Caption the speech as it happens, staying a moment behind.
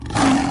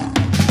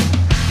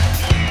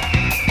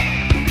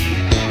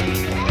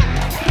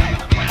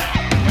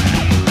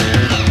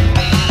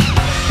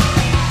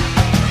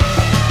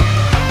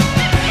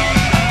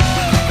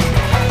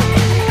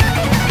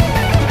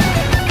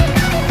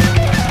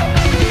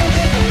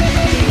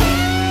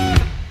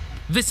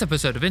This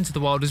episode of Into the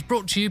Wild is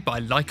brought to you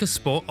by Leica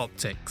Sport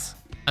Optics.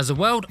 As the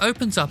world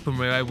opens up and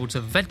we're able to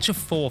venture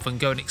forth and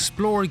go and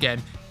explore again,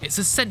 it's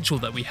essential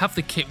that we have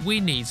the kit we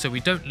need so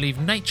we don't leave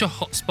nature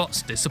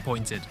hotspots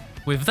disappointed.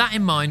 With that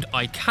in mind,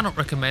 I cannot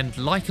recommend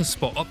Leica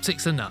Sport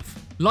Optics enough.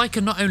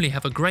 Leica not only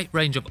have a great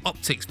range of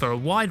optics for a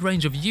wide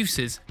range of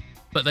uses,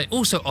 but they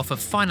also offer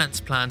finance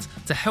plans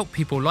to help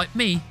people like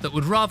me that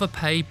would rather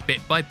pay bit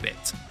by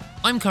bit.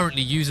 I'm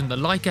currently using the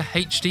Leica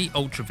HD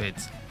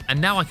Ultravids, and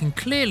now I can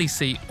clearly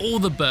see all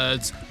the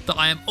birds that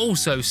I am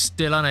also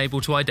still unable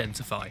to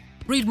identify.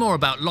 Read more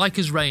about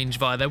Leica's range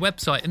via their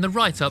website in the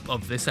write-up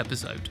of this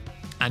episode.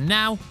 And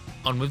now,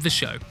 on with the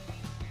show.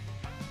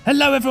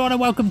 Hello everyone and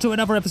welcome to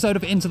another episode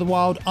of Into the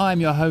Wild. I'm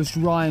your host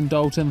Ryan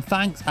Dalton.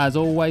 Thanks as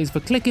always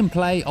for clicking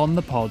play on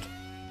the pod.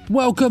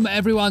 Welcome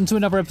everyone to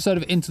another episode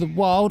of Into the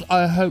Wild.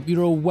 I hope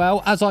you're all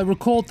well. As I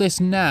record this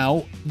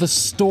now, the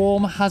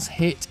storm has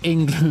hit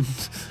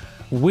England.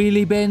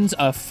 Wheelie bins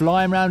are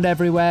flying around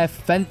everywhere,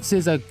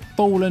 fences are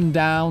falling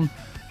down.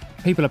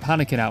 People are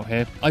panicking out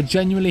here. I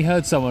genuinely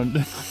heard someone,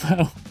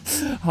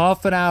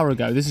 half an hour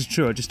ago, this is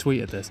true, I just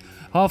tweeted this.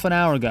 Half an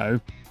hour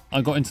ago,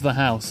 I got into the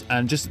house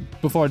and just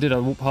before I did, I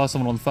walked past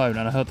someone on the phone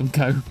and I heard them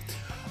go,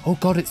 "Oh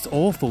God, it's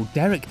awful.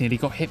 Derek nearly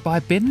got hit by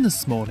a bin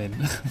this morning."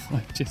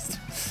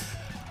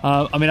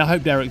 I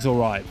hope Derek's all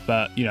right,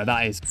 but you know,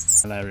 that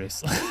is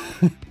hilarious.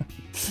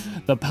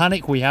 The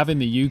panic we have in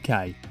the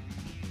UK.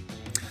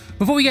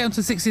 Before we get on to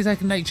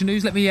 60-second nature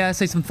news, let me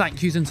say some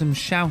thank yous and some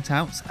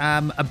shout-outs.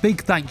 A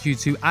big thank you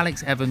to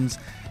Alex Evans,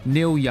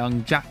 Neil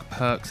Young, Jack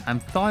Perks,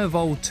 and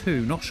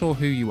Thiovol2. Not sure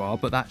who you are,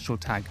 but that's your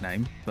tag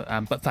name.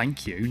 But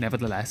thank you,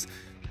 nevertheless.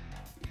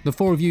 The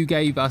four of you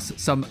gave us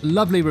some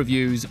lovely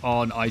reviews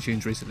on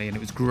iTunes recently, and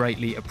it was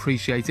greatly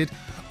appreciated.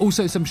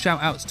 Also, some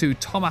shout-outs to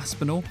Tom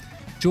Aspinall,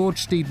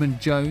 George Steedman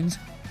Jones,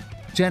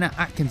 Jenna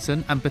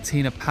Atkinson and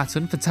Bettina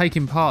Patton for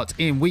taking part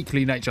in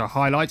Weekly Nature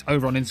Highlight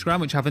over on Instagram,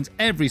 which happens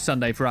every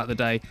Sunday throughout the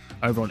day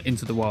over on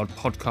Into the Wild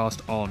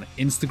podcast on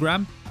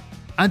Instagram.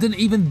 And an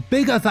even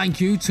bigger thank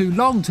you to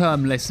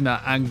long-term listener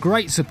and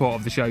great support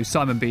of the show,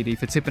 Simon Beattie,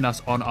 for tipping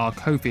us on our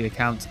Ko-fi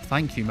account.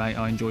 Thank you, mate.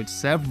 I enjoyed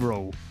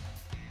several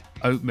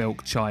oat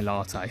milk chai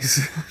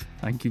lattes.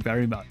 Thank you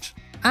very much.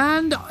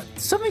 And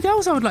something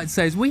else I would like to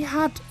say is we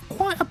had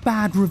quite a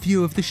bad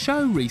review of the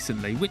show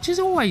recently, which is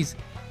always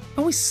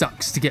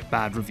sucks to get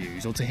bad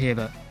reviews or to hear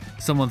that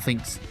someone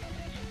thinks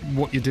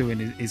what you're doing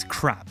is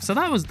crap. So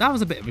that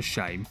was a bit of a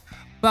shame.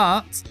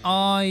 But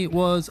I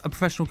was a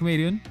professional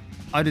comedian.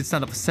 I did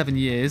stand up for 7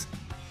 years.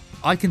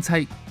 I can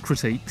take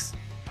critiques.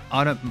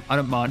 I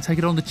don't mind. Take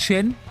it on the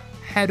chin,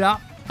 head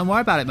up, and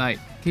worry about it, mate.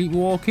 Keep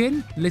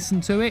walking,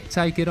 listen to it,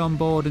 take it on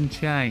board and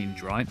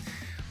change, right?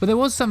 But there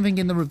was something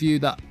in the review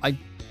that I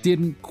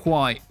didn't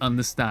quite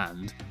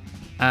understand.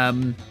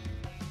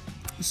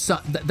 So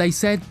they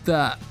said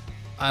that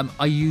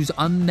I use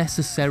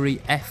unnecessary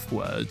F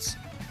words,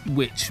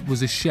 which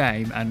was a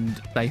shame,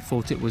 and they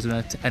thought it was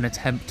an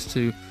attempt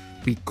to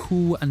be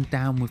cool and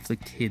down with the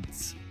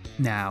kids.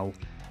 Now,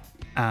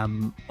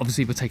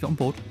 obviously we'll take it on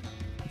board,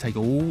 take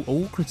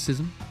all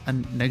criticism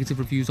and negative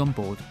reviews on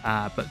board,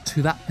 but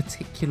to that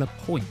particular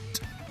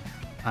point,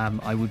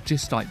 I would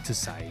just like to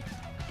say,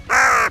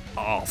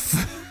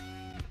 off.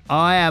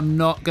 I am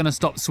not going to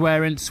stop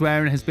swearing.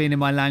 Swearing has been in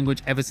my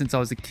language ever since I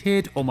was a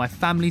kid, or my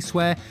family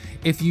swear.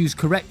 If used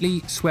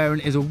correctly,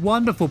 swearing is a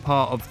wonderful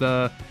part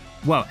of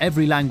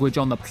every language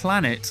on the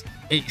planet.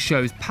 It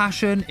shows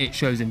passion, it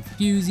shows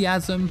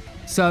enthusiasm.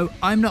 So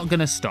I'm not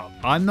going to stop.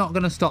 I'm not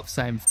going to stop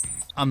saying,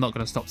 I'm not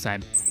going to stop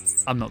saying,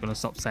 I'm not going to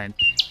stop saying,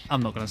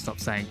 I'm not going to stop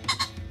saying,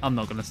 I'm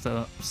not going to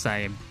stop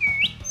saying.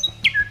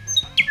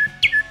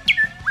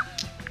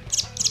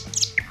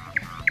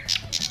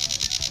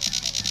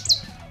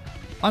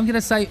 I'm going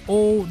to say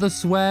all the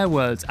swear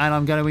words, and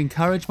I'm going to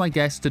encourage my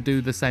guests to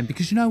do the same,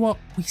 because you know what?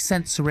 We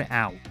censor it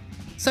out.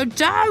 So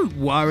don't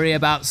worry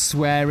about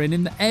swearing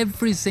in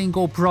every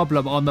single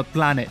problem on the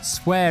planet.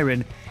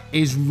 Swearing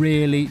is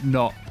really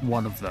not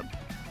one of them.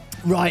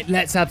 Right,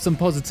 let's have some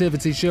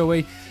positivity, shall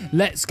we?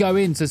 Let's go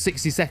into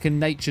 60-second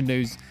nature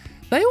news.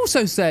 They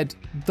also said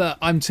that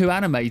I'm too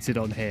animated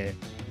on here,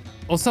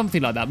 or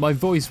something like that. My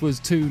voice was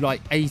too,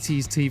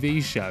 80s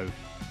TV show.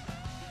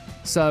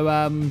 So,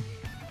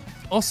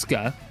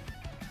 Oscar,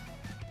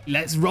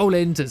 let's roll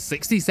into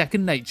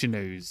 60-second nature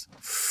news.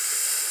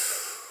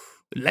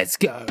 Let's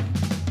go.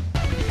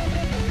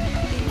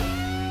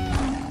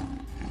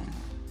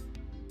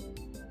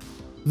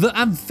 The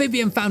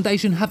Amphibian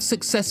Foundation have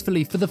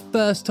successfully, for the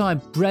first time,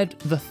 bred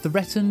the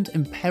threatened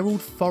imperiled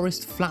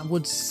forest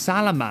flatwood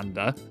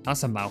salamander.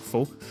 That's a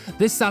mouthful.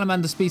 This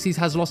salamander species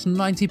has lost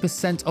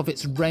 90% of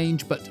its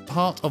range, but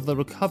part of the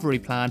recovery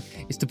plan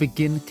is to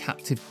begin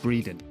captive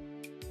breeding.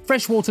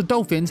 Freshwater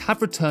dolphins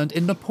have returned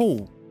in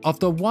Nepal.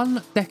 After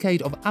 1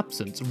 decade of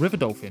absence, river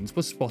dolphins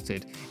were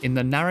spotted in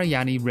the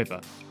Narayani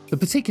River. The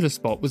particular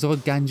spot was of a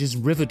Ganges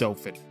river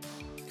dolphin.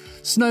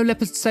 Snow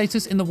leopard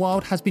status in the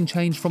wild has been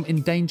changed from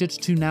endangered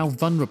to now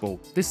vulnerable.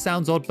 This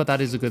sounds odd, but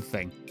that is a good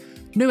thing.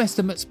 New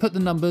estimates put the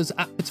numbers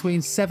at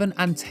between 7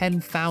 and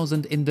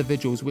 10,000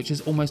 individuals, which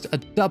is almost a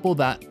double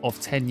that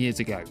of 10 years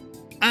ago.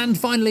 And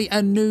finally,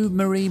 a new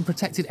marine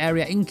protected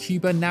area in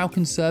Cuba now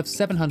conserves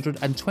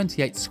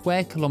 728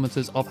 square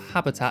kilometres of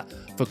habitat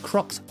for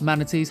crocs,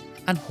 manatees,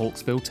 and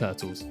hawksbill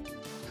turtles.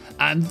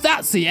 And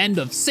that's the end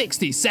of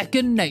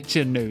 60-second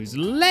nature news.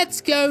 Let's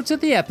go to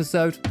the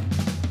episode.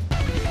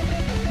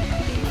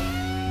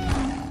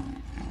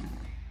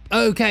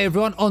 Okay,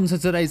 everyone, on to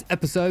today's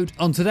episode.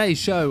 On today's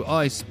show,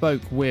 I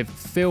spoke with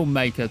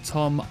filmmaker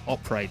Tom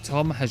Opre.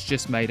 Tom has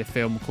just made a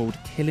film called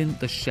Killing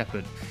the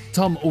Shepherd.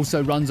 Tom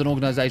also runs an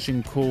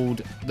organisation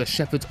called the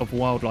Shepherds of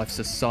Wildlife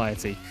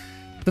Society.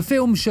 The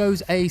film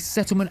shows a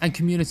settlement and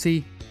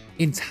community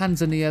in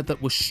Tanzania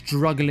that was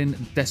struggling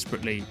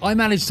desperately. I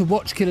managed to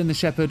watch Killing the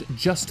Shepherd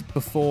just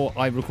before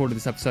I recorded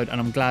this episode, and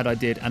I'm glad I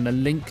did, and the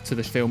link to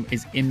the film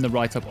is in the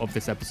write-up of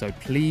this episode.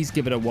 Please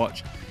give it a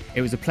watch.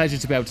 It was a pleasure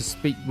to be able to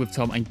speak with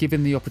Tom and give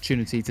him the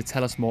opportunity to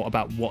tell us more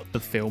about what the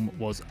film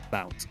was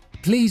about.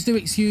 Please do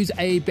excuse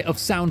a bit of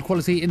sound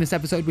quality in this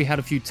episode. We had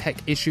a few tech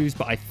issues,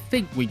 but I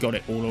think we got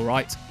it all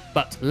right.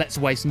 But let's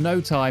waste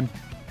no time.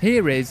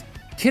 Here is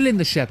Killing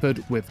the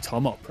Shepherd with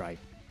Tom Opre.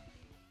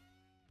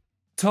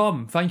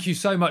 Tom, thank you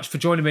so much for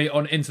joining me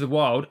on Into the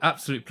Wild.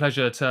 Absolute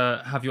pleasure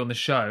to have you on the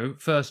show.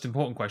 First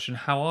important question,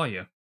 how are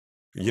you?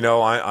 You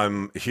know,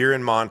 I'm here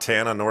in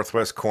Montana,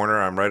 northwest corner.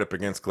 I'm right up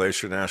against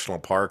Glacier National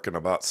Park and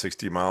about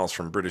 60 miles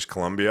from British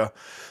Columbia.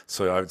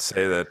 So I would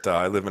say that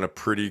I live in a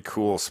pretty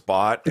cool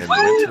spot, and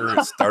winter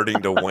is starting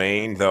to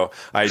wane, though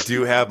I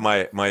do have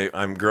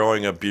I'm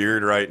growing a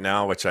beard right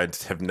now, which I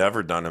have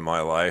never done in my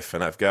life,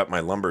 and I've got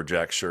my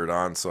lumberjack shirt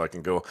on so I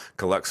can go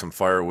collect some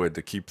firewood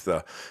to keep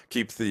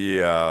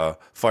the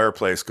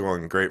fireplace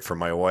going great for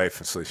my wife,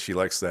 and so she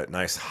likes that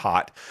nice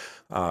hot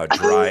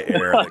dry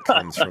air that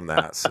comes from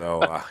that. So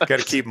got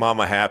to keep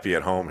mama happy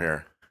at home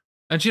here.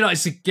 And she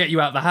likes to get you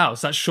out of the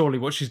house. That's surely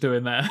what she's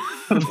doing there.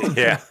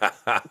 Yeah.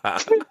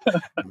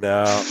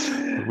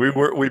 No,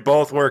 we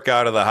both work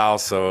out of the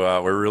house,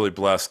 so we're really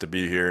blessed to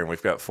be here. And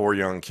we've got 4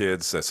 young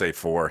kids. I say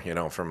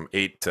 4, from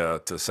 8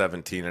 to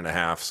 17 and a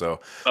half. So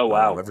oh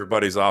wow,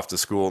 everybody's off to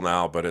school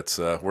now, but it's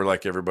we're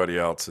like everybody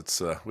else.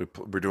 It's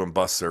we're doing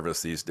bus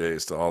service these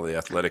days to all the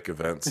athletic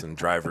events and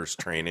drivers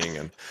training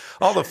and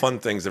all the fun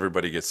things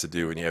everybody gets to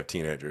do when you have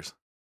teenagers.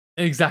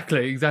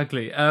 Exactly.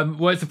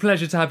 Well, it's a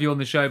pleasure to have you on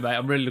the show, mate.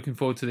 I'm really looking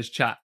forward to this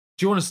chat.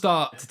 Do you want to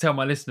start to tell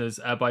my listeners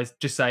by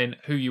just saying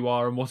who you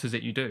are and what is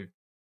it you do?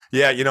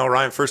 Yeah,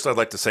 Ryan, first I'd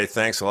like to say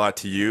thanks a lot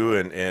to you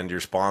and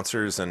your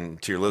sponsors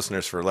and to your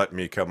listeners for letting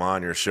me come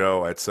on your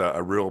show. It's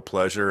a real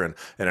pleasure and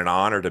an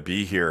honor to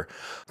be here.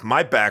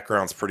 My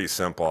background's pretty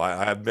simple.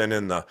 I've been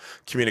in the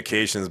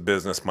communications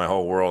business my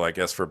whole world, I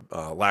guess, for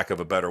lack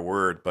of a better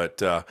word.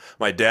 But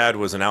my dad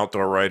was an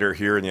outdoor writer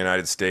here in the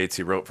United States.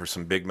 He wrote for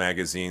some big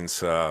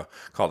magazines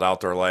called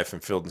Outdoor Life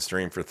and Field and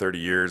Stream for 30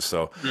 years.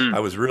 So I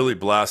was really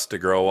blessed to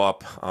grow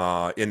up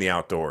in the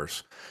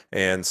outdoors.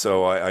 And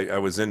so I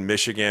was in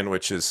Michigan,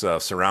 which is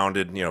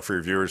surrounded, for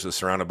your viewers, is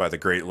surrounded by the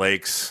Great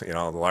Lakes, the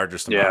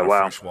largest amount of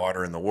fresh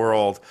water in the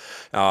world,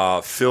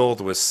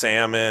 filled with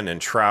salmon and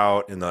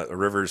trout in the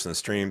rivers and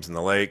streams and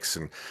the lakes.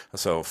 And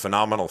so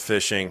phenomenal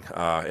fishing.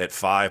 At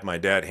 5, my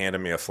dad handed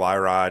me a fly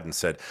rod and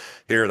said,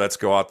 here, let's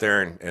go out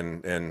there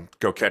and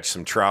go catch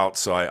some trout.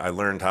 So I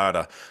learned how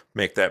to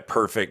make that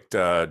perfect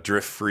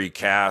drift-free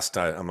cast.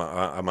 I'm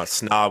a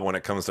snob when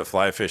it comes to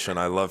fly fishing.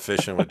 I love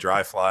fishing with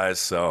dry flies,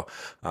 so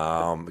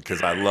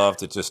because I love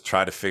to just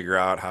try to figure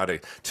out how to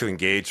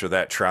engage with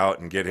that trout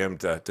and get him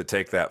to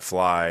take that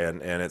fly.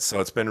 And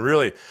it's been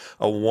really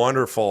a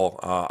wonderful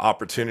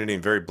opportunity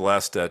and very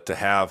blessed to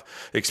have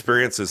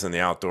experiences in the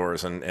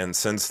outdoors. And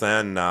since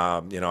then,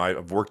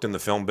 I've worked in the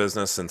film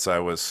business since I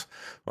was.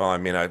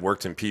 I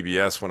worked in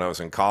PBS when I was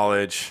in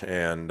college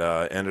and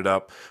ended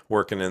up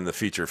working in the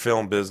feature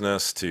film business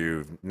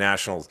to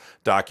national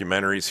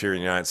documentaries here in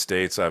the United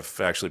States. I've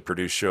actually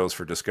produced shows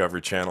for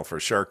Discovery Channel for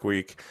Shark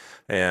Week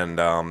and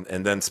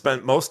then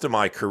spent most of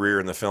my career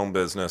in the film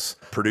business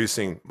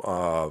producing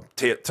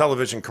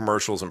television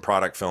commercials and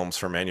product films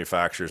for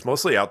manufacturers,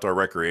 mostly outdoor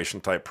recreation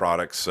type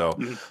products. So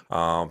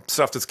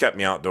stuff that's kept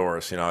me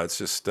outdoors. It's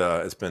just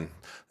that's been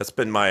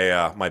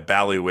my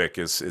ballywick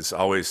is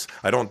always.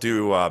 I don't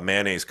do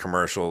mayonnaise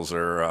commercials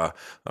or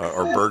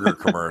burger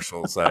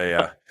commercials.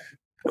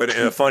 But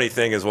a funny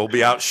thing is, we'll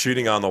be out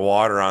shooting on the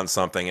water on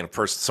something, and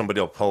somebody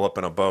will pull up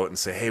in a boat and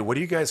say, "Hey, what are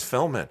you guys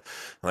filming?"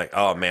 I'm like,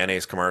 "Oh,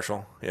 mayonnaise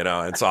commercial,"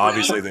 And so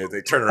obviously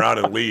they turn around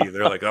and leave.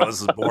 They're like, "Oh,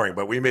 this is boring,"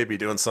 but we may be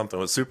doing something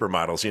with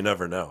supermodels. You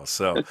never know.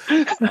 So,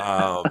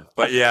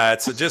 but yeah,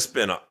 it's just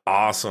been an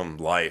awesome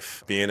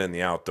life being in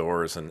the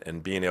outdoors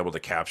and being able to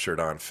capture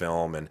it on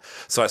film. And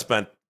so I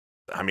spent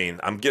I mean,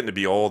 I'm getting to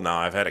be old now.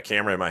 I've had a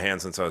camera in my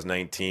hand since I was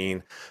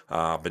 19.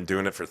 I've been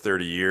doing it for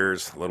 30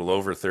 years, a little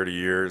over 30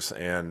 years.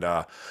 And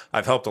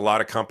I've helped a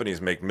lot of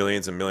companies make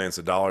millions and millions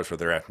of dollars with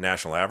their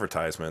national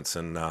advertisements.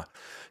 And,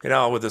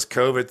 with this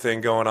COVID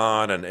thing going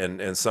on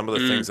and some of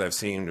the things I've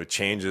seen with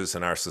changes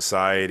in our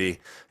society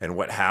and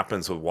what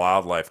happens with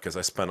wildlife, because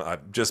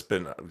I've just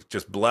been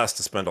blessed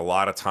to spend a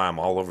lot of time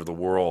all over the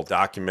world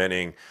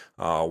documenting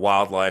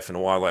wildlife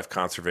and wildlife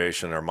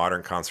conservation, our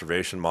modern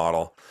conservation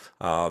model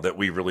that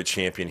we really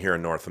champion here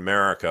in North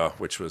America,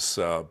 which was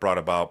brought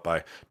about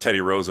by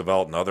Teddy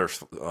Roosevelt and other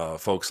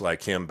folks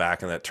like him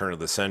back in that turn of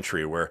the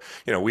century, where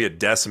we had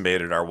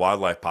decimated our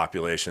wildlife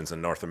populations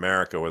in North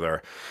America with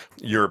our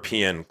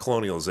European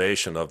colonialization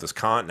of this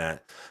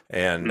continent.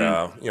 And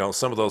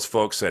some of those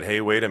folks said,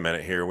 "Hey, wait a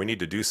minute here, we need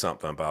to do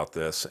something about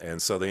this."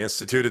 And so they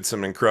instituted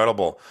some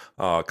incredible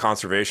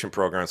conservation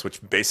programs,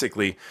 which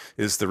basically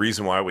is the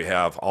reason why we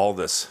have all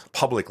this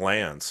public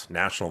lands,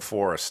 national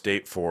forest,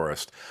 state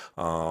forest,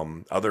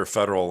 other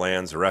federal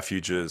lands,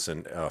 refuges,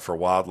 and for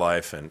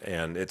wildlife.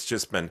 And it's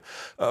just been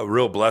a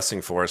real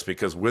blessing for us,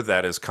 because with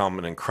that has come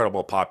an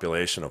incredible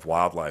population of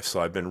wildlife.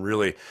 So I've been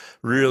really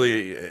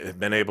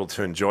been able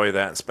to enjoy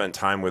that and spend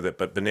time with it,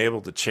 but been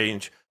able to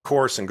change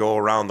course and go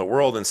around the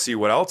world and see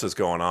what else is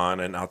going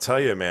on. And I'll tell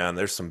you, man,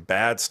 there's some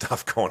bad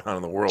stuff going on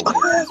in the world when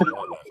it comes to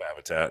wildlife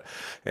habitat.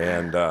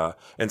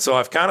 And so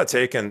I've kind of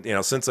taken,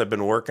 since I've been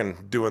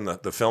doing the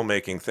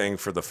filmmaking thing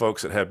for the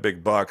folks that have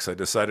big bucks, I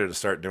decided to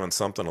start doing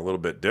something a little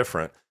bit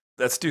different.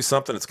 Let's do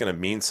something that's going to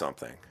mean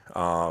something.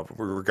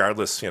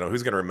 Regardless,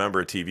 who's going to remember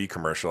a TV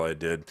commercial I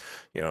did,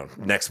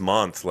 next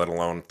month, let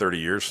alone 30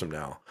 years from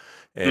now.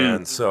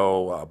 And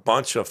so a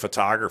bunch of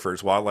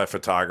photographers, wildlife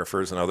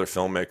photographers, and other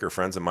filmmaker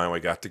friends of mine, we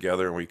got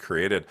together and we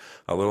created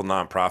a little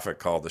nonprofit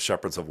called the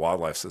Shepherds of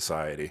Wildlife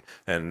Society.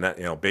 And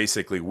that,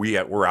 basically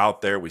we're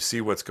out there, we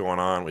see what's going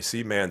on, we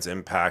see man's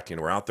impact,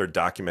 we're out there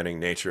documenting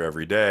nature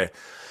every day.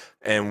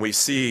 And we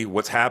see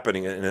what's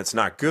happening, and it's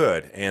not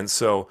good. And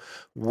so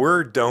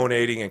we're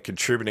donating and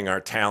contributing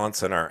our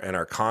talents and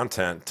our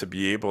content to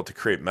be able to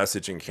create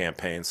messaging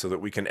campaigns so that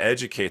we can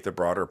educate the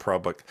broader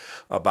public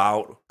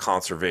about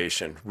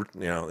conservation.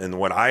 And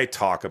what I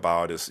talk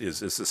about is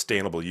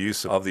sustainable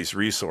use of these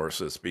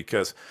resources,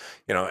 because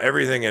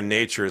everything in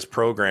nature is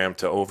programmed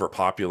to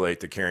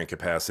overpopulate the carrying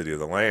capacity of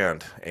the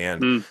land,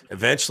 and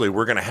eventually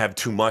we're going to have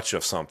too much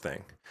of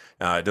something.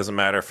 It doesn't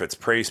matter if it's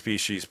prey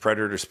species,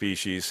 predator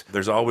species,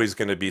 there's always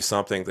going to be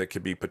something that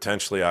could be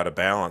potentially out of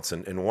balance.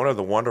 And one of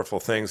the wonderful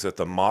things that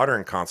the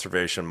modern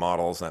conservation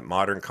models, that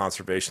modern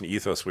conservation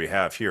ethos we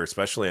have here,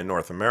 especially in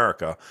North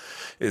America,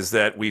 is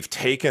that we've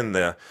taken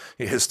the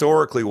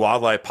historically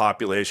wildlife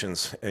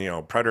populations,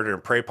 predator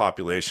and prey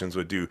populations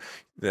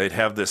they'd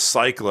have this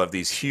cycle of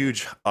these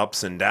huge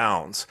ups and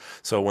downs.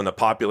 So when the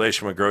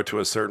population would grow to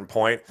a certain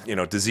point,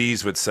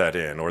 disease would set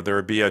in, or there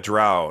would be a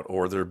drought,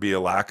 or there'd be a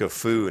lack of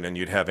food, and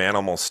you'd have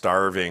animals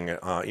starving,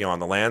 on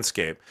the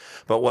landscape.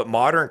 But what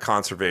modern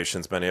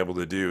conservation's been able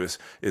to do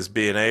is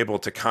being able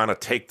to kind of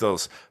take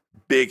those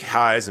big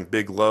highs and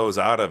big lows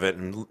out of it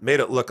and made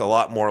it look a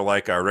lot more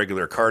like our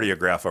regular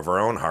cardiograph of our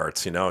own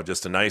hearts,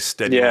 just a nice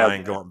steady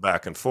line going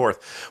back and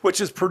forth, which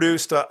has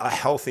produced a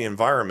healthy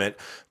environment,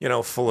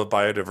 full of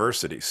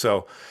biodiversity.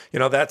 So,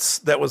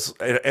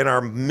 and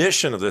our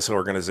mission of this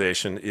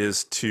organization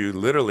is to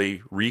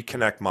literally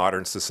reconnect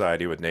modern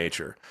society with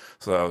nature.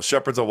 So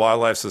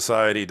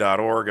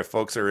shepherdsofwildlifesociety.org, if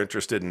folks are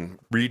interested in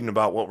reading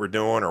about what we're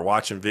doing or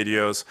watching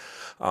videos,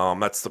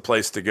 that's the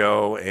place to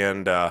go.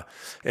 And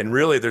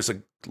really there's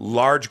a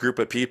large group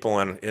of people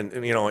and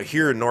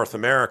here in North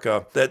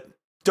America that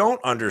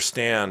don't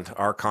understand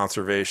our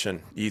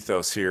conservation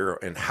ethos here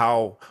and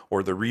how,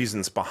 or the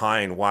reasons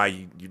behind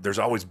why there's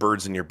always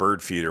birds in your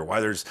bird feeder, why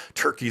there's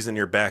turkeys in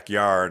your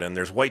backyard, and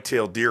there's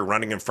white-tailed deer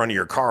running in front of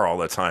your car all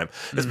the time.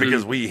 It's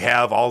because we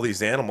have all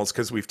these animals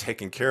because we've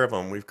taken care of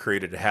them. We've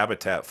created a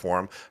habitat for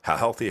them, a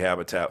healthy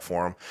habitat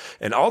for them.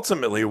 And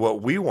ultimately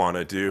what we want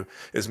to do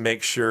is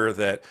make sure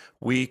that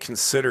we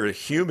consider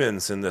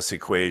humans in this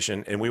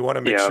equation, and we want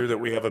to make sure that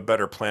we have a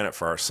better planet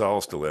for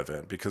ourselves to live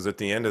in, because at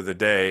the end of the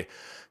day,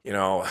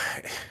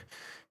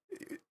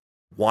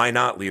 why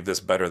not leave this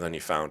better than you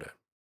found it?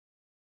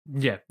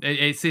 Yeah,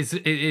 it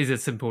is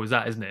as simple as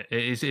that, isn't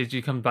it?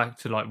 You come back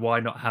to why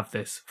not have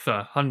this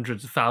for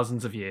hundreds of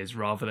thousands of years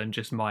rather than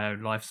just my own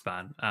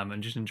lifespan,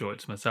 and just enjoy it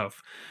to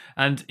myself.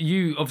 And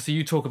you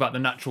talk about the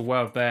natural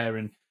world there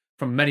and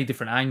from many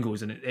different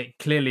angles, and it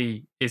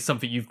clearly is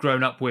something you've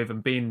grown up with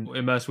and been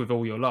immersed with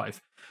all your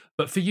life.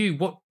 But for you,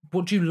 what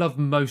do you love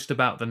most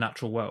about the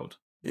natural world?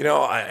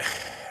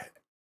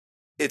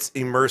 It's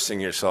immersing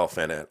yourself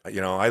in it.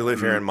 I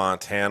live here in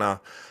Montana.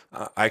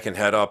 I can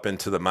head up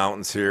into the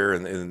mountains here,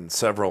 and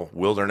several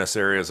wilderness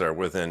areas are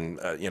within,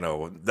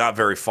 not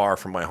very far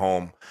from my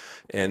home.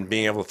 And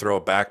being able to throw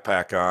a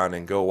backpack on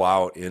and go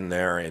out in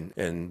there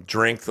and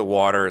drink the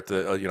water at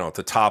the at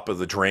the top of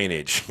the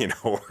drainage,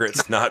 where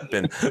it's not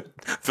been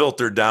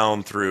filtered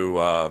down through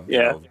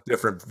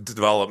different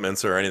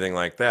developments or anything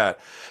like that.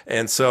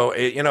 And so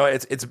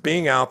it's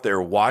being out there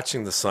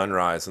watching the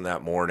sunrise in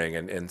that morning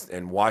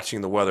and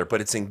watching the weather, but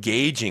it's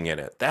engaging in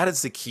it. That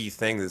is the key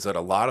thing, is that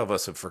a lot of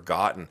us have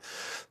forgotten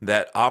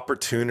that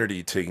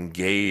opportunity to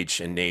engage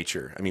in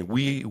nature. I mean,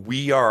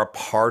 we are a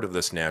part of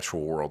this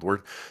natural world.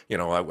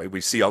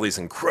 We see all these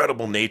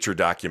incredible nature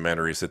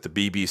documentaries that the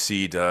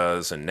BBC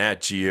does and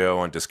Nat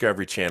Geo and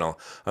Discovery Channel.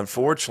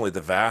 Unfortunately, the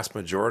vast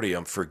majority of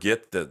them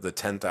forget the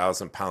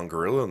 10,000-pound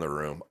gorilla in the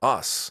room,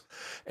 us.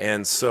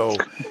 And so,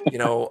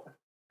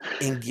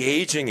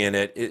 engaging in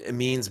it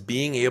means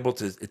being able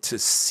to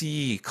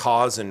see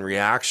cause and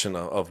reaction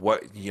of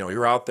what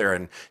you're out there,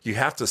 and you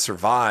have to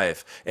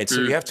survive, and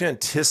so you have to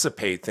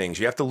anticipate things.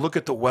 You have to look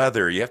at the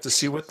weather. You have to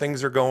see what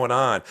things are going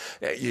on.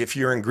 If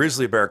you're in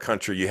grizzly bear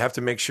country, you have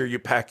to make sure you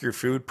pack your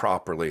food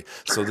properly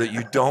so that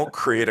you don't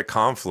create a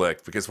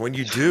conflict, because when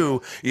you do,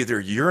 either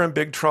you're in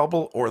big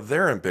trouble or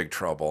they're in big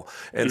trouble.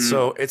 And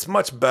so it's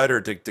much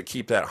better to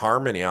keep that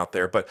harmony out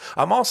there. But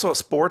I'm also a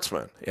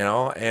sportsman,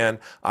 and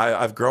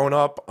I've grown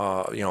up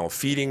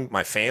feeding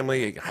my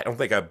family. I don't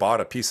think I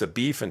bought a piece of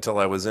beef until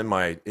I was in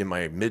my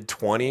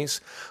mid-20s.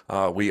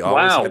 We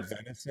always had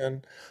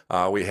venison.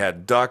 We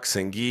had ducks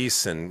and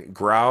geese and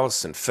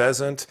grouse and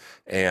pheasant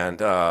and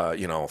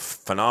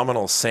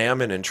phenomenal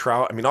salmon and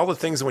trout. I mean, all the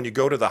things that when you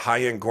go to the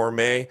high-end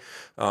gourmet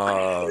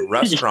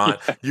restaurant,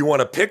 you want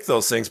to pick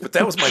those things. But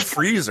that was my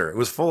freezer. It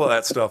was full of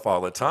that stuff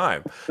all the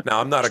time. Now,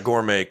 I'm not a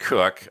gourmet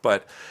cook,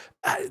 but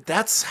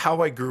that's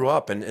how I grew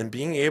up, and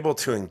being able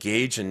to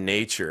engage in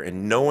nature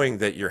and knowing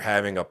that you're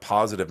having a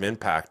positive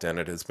impact in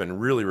it has been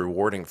really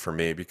rewarding for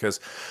me, because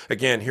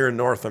again, here in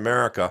North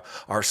America,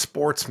 our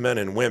sportsmen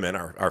and women,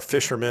 our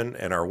fishermen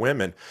and our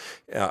women,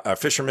 our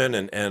fishermen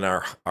and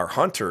our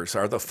hunters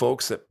are the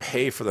folks that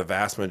pay for the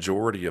vast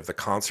majority of the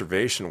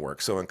conservation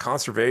work. So in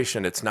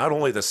conservation, it's not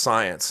only the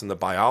science and the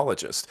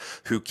biologists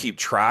who keep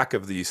track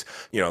of these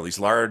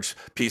large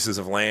pieces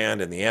of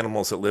land and the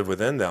animals that live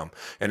within them.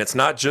 And it's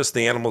not just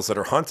the animals that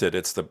are hunted,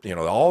 it's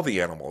all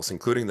the animals,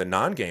 including the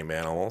non-game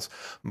animals.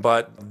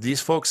 But these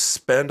folks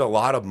spend a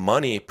lot of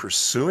money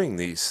pursuing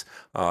these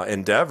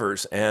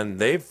endeavors, and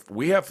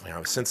we have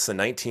since the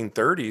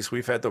 1930s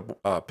we've had the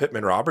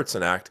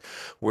Pittman-Robertson Act,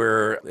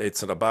 where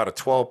it's about a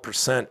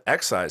 12%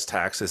 excise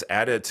tax is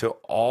added to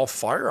all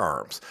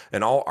firearms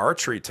and all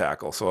archery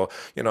tackle. So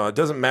it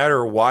doesn't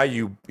matter why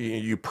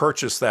you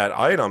purchase that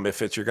item,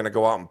 if you're going to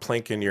go out and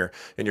plink in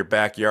your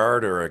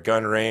backyard or a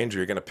gun range, or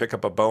you're going to pick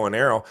up a bow and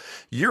arrow,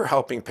 you're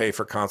helping pay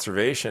for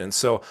conservation. And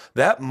so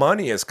that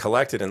money is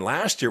collected, and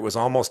last year it was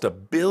almost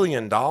 $1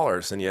 billion in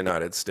the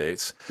United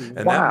States.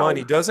 And that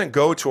money doesn't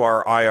go to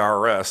our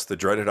IRS, the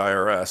dreaded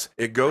IRS.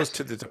 It goes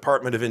to the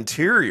Department of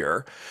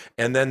Interior,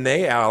 and then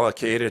they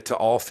allocate it to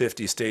all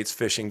 50 states'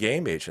 fish and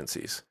game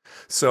agencies.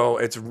 So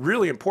it's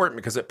really important,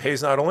 because it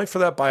pays not only for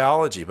that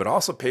biology, but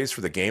also pays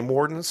for the game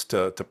wardens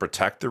to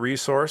protect the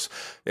resource.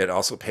 It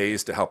also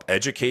pays to help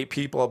educate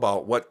people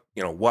about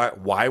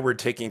why we're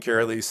taking care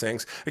of these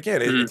things.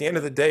 Again, at the end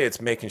of the day,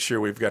 it's making sure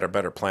we've got a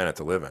better planet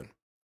to live in.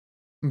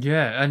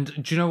 Yeah,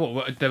 and do you know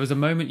what? There was a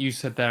moment you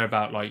said there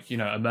about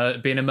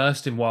being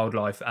immersed in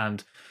wildlife,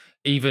 and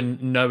even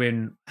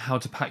knowing how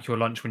to pack your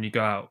lunch when you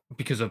go out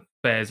because of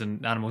bears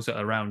and animals that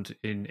are around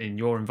in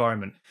your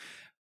environment.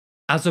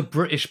 As a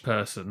British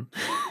person,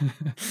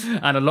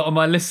 and a lot of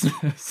my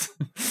listeners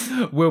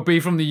will be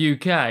from the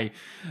UK,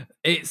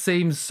 it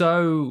seems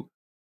so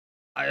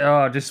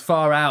just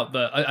far out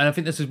and I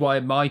think this is why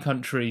my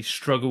country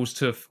struggles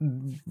to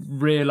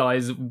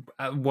realize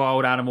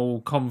wild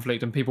animal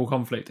conflict and people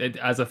conflict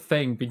as a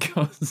thing,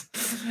 because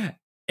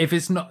if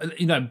it's not,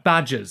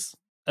 badgers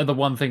are the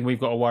one thing we've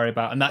got to worry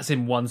about, and that's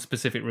in one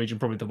specific region,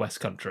 probably the West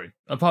Country.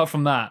 Apart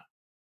from that,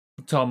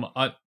 Tom,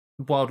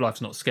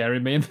 wildlife's not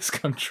scaring me in this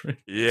country.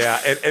 Yeah,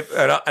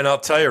 and I'll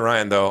tell you,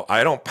 Ryan, though,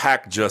 I don't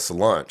pack just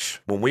lunch.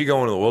 When we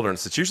go into the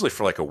wilderness, it's usually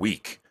for like a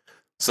week.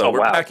 So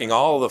we're packing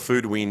all the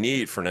food we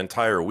need for an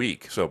entire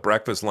week. So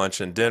breakfast,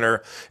 lunch, and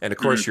dinner, and of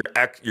course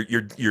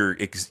you're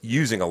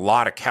using a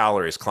lot of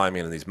calories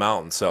climbing in these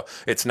mountains. So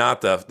it's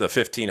not the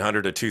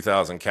 1,500 to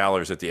 2,000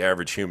 calories that the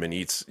average human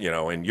eats,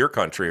 in your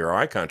country or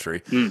my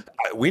country.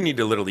 We need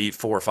to literally eat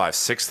 4,000, 5,000,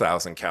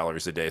 6,000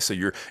 calories a day. So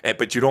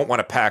but you don't want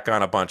to pack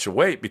on a bunch of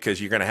weight,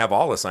 because you're going to have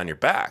all this on your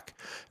back.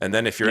 And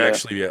then if you're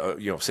actually,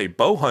 say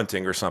bow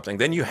hunting or something,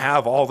 then you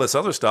have all this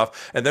other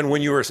stuff. And then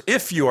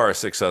if you are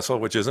successful,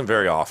 which isn't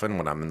very often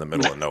when I'm in the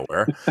middle of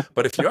nowhere,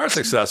 but if you are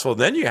successful,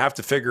 then you have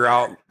to figure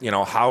out,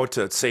 how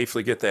to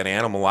safely get that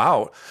animal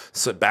out,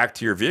 so back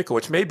to your vehicle,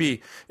 which may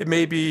be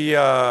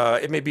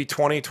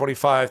 20,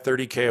 25,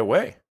 30K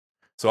away.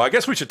 So I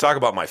guess we should talk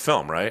about my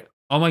film, right?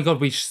 Oh my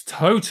God, we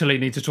totally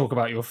need to talk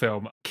about your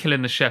film,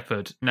 Killing the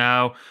Shepherd.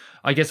 Now,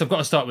 I guess I've got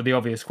to start with the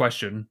obvious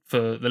question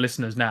for the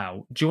listeners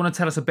now. Do you want to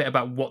tell us a bit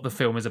about what the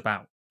film is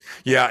about?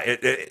 Yeah,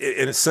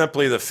 it's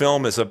simply the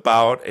film is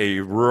about a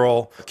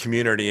rural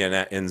community in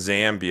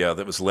Zambia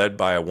that was led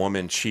by a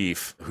woman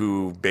chief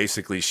who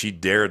basically she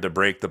dared to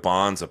break the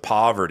bonds of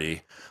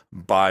poverty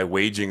by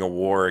waging a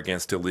war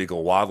against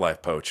illegal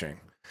wildlife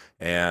poaching.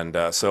 And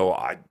so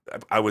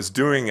I was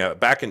doing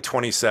back in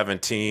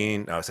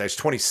 2017, no, it was actually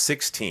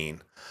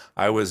 2016.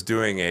 I was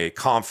doing a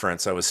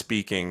conference. I was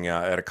speaking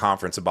at a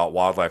conference about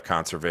wildlife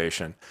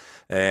conservation.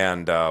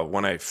 And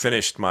when I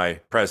finished my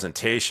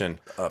presentation,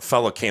 a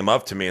fellow came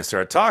up to me and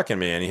started talking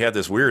to me, and he had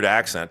this weird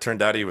accent. It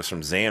turned out he was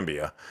from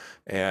Zambia.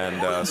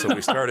 And so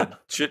we started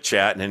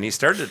chit-chatting, and he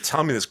started to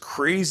tell me this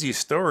crazy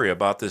story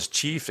about this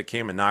chief that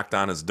came and knocked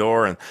on his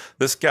door. And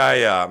this guy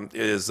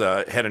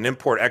had an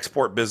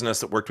import-export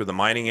business that worked with the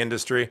mining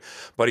industry,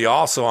 but he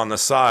also, on the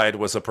side,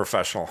 was a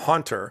professional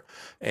hunter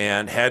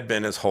and had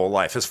been his whole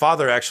life. His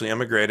father actually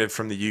immigrated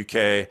from the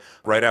UK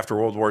right after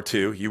World War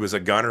II. He was a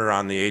gunner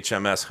on the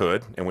HMS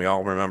Hood, and we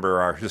all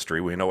remember our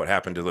history. We know what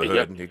happened to the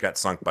Hood, and he got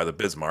sunk by the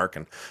Bismarck,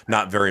 and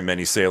not very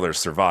many sailors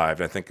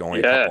survived. I think only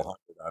a couple hundred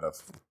out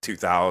of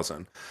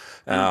 2,000.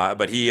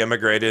 But he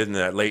immigrated in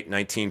the late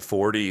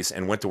 1940s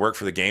and went to work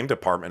for the game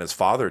department. His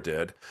father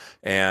did.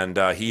 And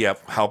he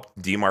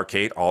helped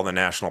demarcate all the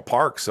national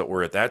parks that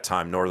were at that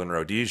time Northern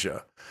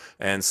Rhodesia.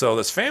 And so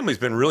this family's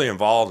been really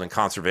involved in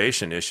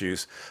conservation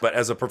issues. But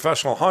as a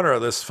professional hunter,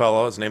 this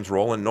fellow, his name's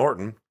Roland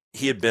Norton,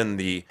 he had been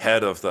the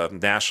head of the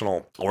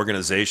national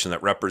organization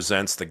that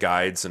represents the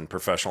guides and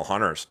professional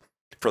hunters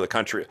for the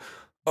country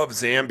of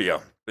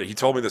Zambia. He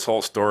told me this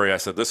whole story. I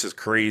said, this is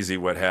crazy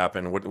what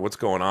happened. What's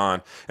going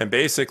on? And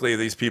basically,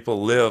 these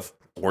people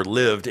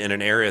lived in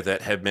an area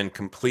that had been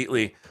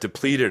completely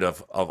depleted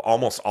of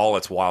almost all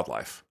its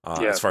wildlife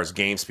as far as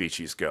game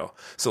species go.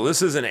 So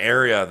this is an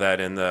area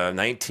that in the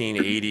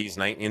 1980s,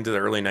 into the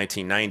early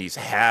 1990s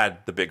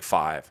had the big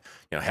five.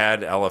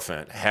 Had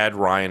elephant, had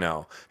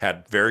rhino,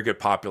 had very good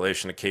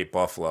population of Cape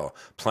buffalo,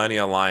 plenty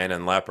of lion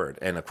and leopard,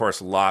 and of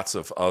course lots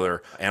of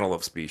other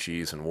antelope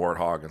species and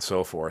warthog and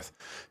so forth.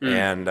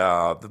 And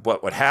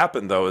what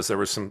happened though is there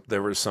were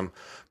some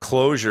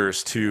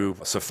closures to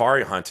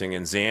safari hunting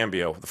in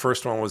Zambia. The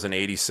first one was in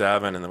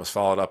 '87, and then was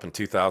followed up in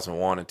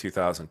 2001 and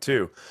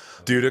 2002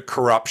 due to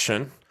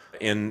corruption.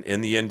 In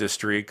the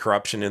industry,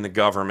 corruption in the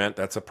government.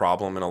 That's a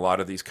problem in a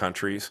lot of these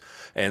countries.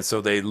 And so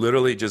they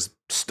literally just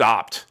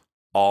stopped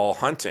all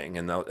hunting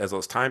as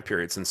those time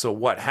periods. And so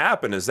what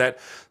happened is that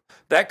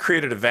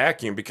created a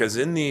vacuum, because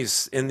in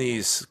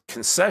these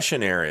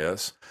concession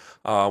areas,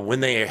 when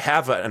they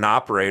have an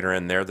operator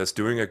in there that's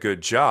doing a good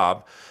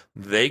job,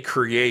 they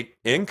create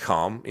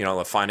income,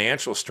 a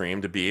financial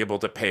stream to be able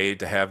to pay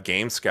to have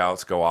game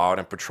scouts go out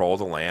and patrol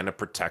the land and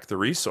protect the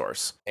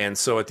resource. And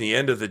so at the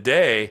end of the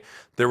day,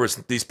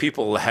 these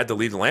people had to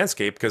leave the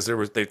landscape because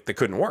they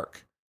couldn't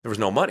work. There was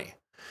no money.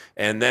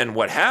 And then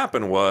what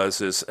happened was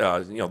this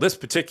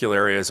particular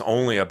area is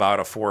only about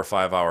a 4 or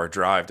 5 hour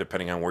drive,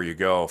 depending on where you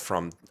go,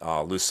 from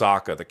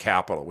Lusaka, the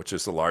capital, which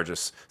is the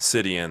largest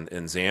city in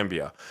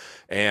Zambia.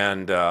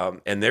 And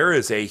there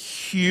is a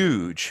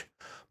huge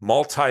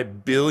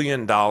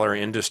multi-billion-dollar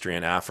industry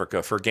in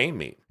Africa for game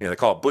meat. They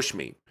call it bush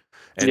meat.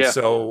 And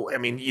so,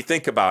 you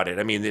think about it.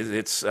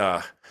 It's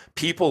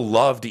people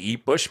love to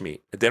eat bushmeat.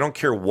 They don't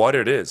care what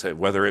it is,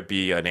 whether it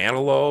be an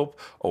antelope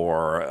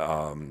or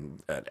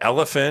an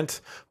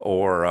elephant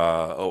or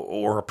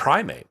a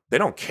primate. They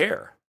don't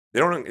care.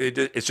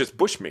 It's just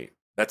bushmeat.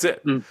 That's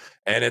it.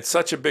 And it's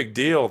such a big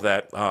deal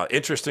that,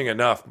 interesting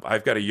enough,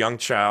 I've got a young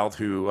child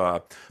who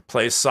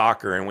plays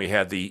soccer, and we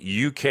had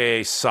the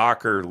UK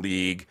Soccer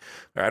League.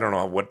 I don't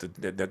know what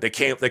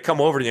they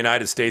come over to the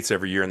United States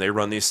every year, and they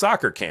run these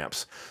soccer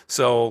camps.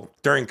 So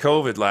during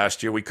COVID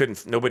last year,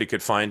 nobody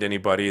could find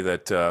anybody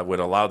that would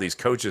allow these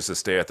coaches to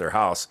stay at their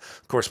house.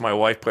 Of course, my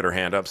wife put her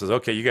hand up, says,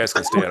 "Okay, you guys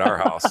can stay at our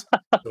house."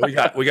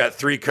 So we got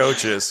 3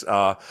 coaches,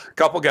 a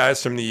couple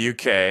guys from the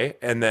UK,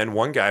 and then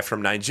one guy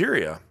from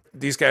Nigeria.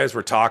 These guys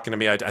were talking to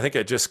me. I think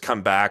I just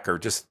come back, I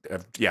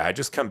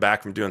just come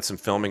back from doing some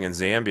filming in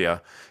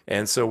Zambia.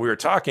 And so we were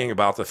talking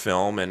about the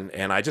film,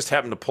 and I just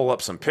happened to pull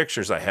up some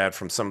pictures I had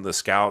from some of the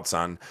scouts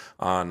on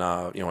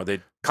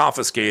they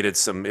confiscated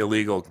some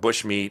illegal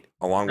bushmeat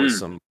along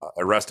with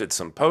arrested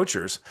some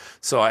poachers.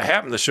 So I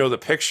happened to show the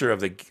picture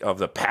of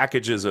the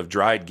packages of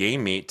dried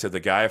game meat to the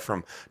guy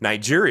from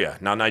Nigeria.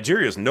 Now,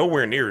 Nigeria is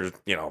nowhere near,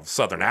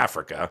 Southern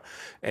Africa.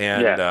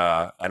 And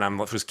I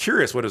was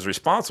curious what his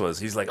response was.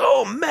 He's like,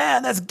 "Oh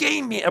man, that's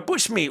game meat,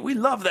 bush meat. We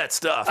love that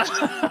stuff."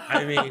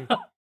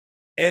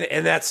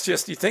 And that's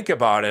just, you think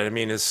about it.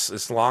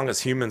 As long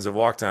as humans have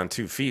walked on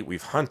 2 feet,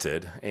 we've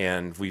hunted,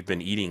 and we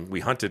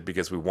hunted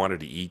because we wanted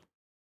to eat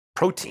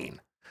protein,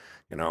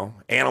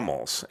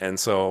 animals. And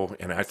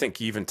I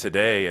think even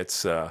today,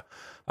 it's the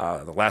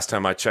last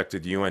time I checked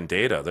with UN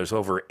data, there's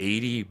over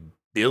 80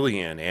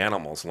 billion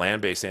animals,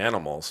 land-based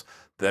animals,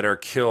 that are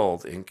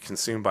killed and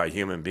consumed by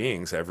human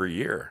beings every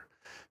year.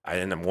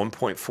 and then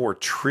 1.4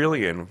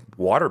 trillion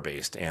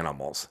water-based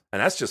animals.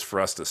 And that's just for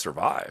us to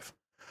survive.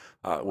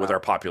 With our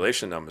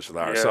population numbers that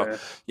are. So,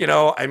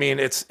 I mean,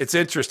 it's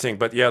interesting,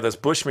 but yeah, this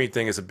bushmeat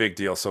thing is a big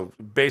deal. So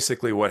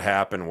basically what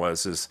happened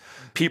is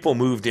people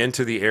moved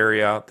into the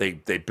area.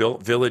 They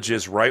built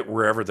villages right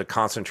wherever the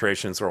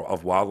concentrations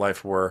of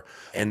wildlife were,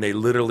 and they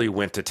literally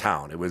went to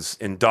town. It was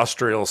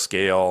industrial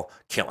scale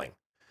killing,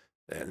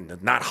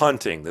 and not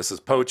hunting. This is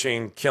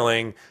poaching,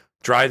 killing,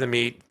 dry the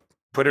meat,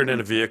 put it in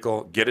a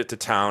vehicle, get it to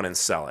town and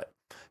sell it.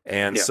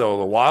 And so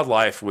the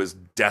wildlife was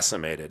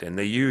decimated, and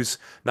they use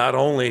not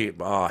only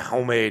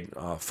homemade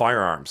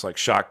firearms like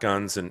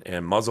shotguns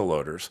and muzzle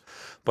loaders,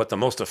 but the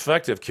most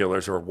effective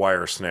killers are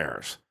wire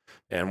snares.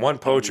 And one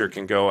poacher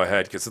can go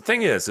ahead, because the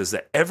thing is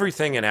that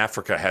everything in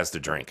Africa has to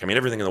drink. I mean,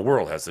 everything in the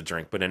world has to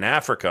drink, but in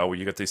Africa, where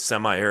you get these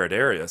semi-arid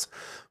areas,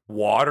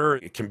 water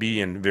can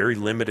be in very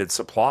limited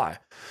supply.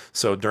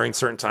 So during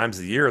certain times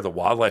of the year, the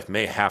wildlife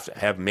may have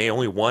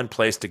only one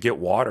place to get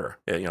water,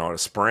 at a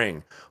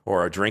spring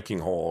or a drinking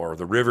hole, or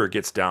the river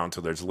gets down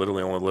to there's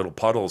literally only little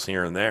puddles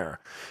here and there.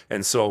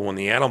 And so when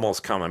the animals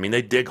come, I mean,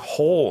 they dig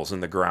holes in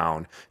the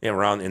ground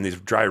around in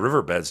these dry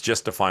riverbeds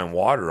just to find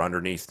water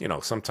underneath.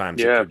 Sometimes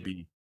it could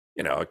be,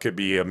 it could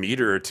be a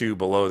meter or two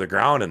below the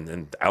ground,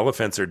 and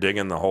elephants are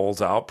digging the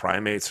holes out,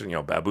 primates,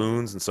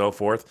 baboons and so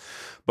forth.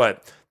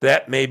 But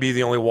that may be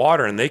the only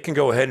water, and they can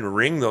go ahead and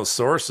ring those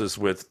sources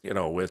with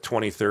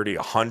 20, 30,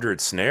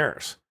 100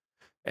 snares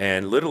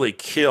and literally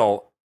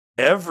kill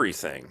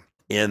everything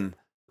in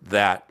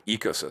that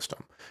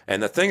ecosystem.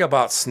 And the thing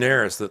about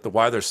snares,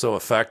 why they're so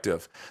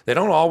effective, they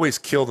don't always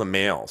kill the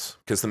males,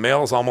 because the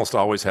males almost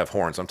always have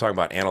horns. I'm talking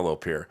about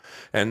antelope here.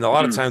 And a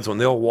lot of times when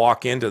they'll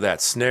walk into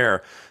that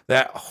snare,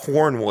 that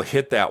horn will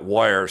hit that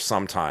wire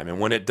sometime. And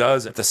when it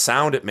does, the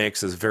sound it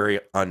makes is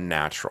very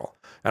unnatural.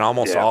 And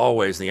almost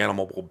always the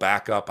animal will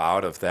back up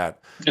out of that.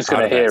 It's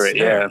going to hear it,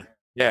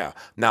 Yeah.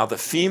 Now the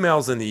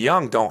females and the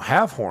young don't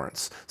have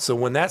horns. So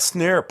when that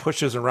snare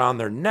pushes around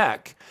their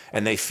neck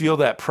and they feel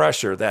that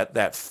pressure,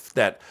 that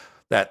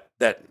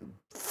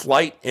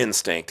flight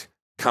instinct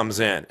comes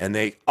in, and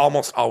they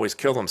almost always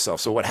kill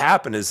themselves. So what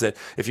happened is that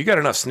if you got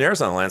enough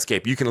snares on the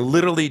landscape, you can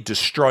literally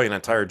destroy an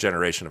entire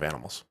generation of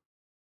animals.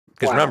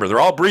 Because remember,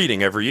 they're all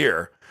breeding every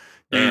year.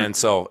 And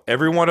so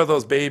every one of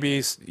those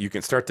babies, you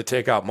can start to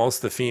take out most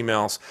of the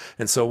females.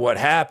 And so what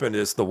happened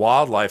is the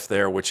wildlife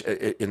there, which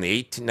in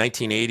the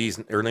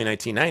 1980s, early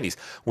 1990s,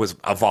 was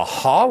a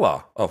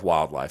valhalla of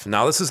wildlife.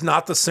 Now, this is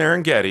not the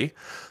Serengeti.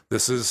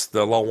 This is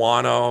the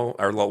Loano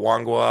or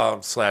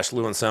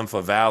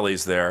Luangwa/Luansemfa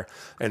valleys there.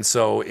 And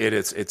so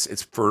it's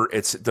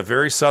the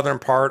very southern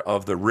part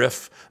of the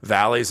Rift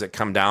valleys that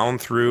come down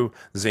through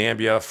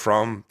Zambia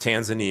from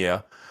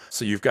Tanzania.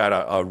 So you've got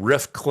a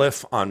rift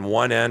cliff on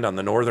one end, on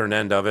the northern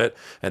end of it,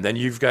 and then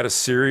you've got a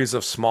series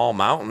of small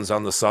mountains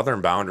on the southern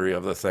boundary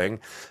of the thing.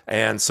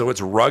 And so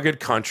it's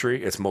rugged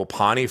country. It's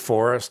Mopani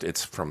forest.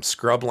 It's from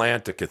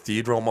scrubland to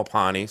cathedral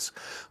Mopanis.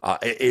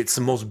 It's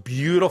the most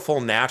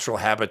beautiful natural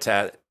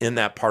habitat in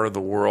that part of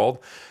the world.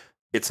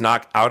 It's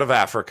not out of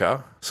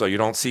Africa, so you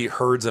don't see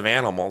herds of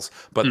animals,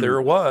 but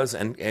there was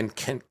and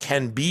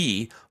can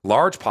be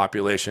large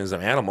populations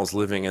of animals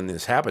living in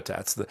these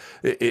habitats.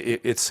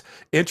 It's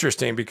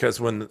interesting because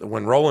when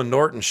Roland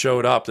Norton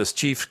showed up, this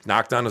chief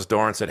knocked on his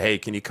door and said, "Hey,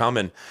 can you come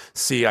and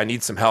see? I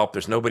need some help.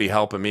 There's nobody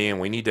helping me,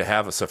 and we need to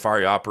have a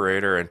safari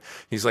operator." And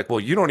he's like, "Well,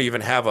 you don't even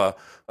have a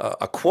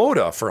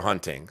quota for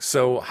hunting,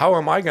 so how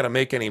am I going to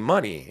make any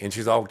money?" And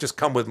she's all, "Just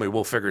come with me,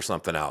 we'll figure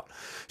something out."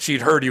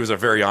 She'd heard he was a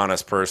very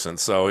honest person,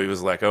 so he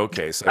was like,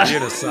 "Okay." So he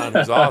and his son,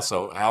 who's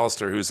also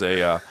Alistair, who's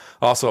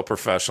also a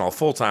professional,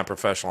 full-time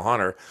professional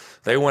hunter,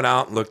 they went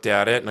out and looked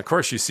at it. And of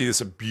course, you see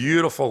this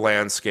beautiful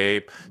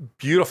landscape,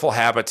 beautiful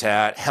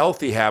habitat,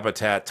 healthy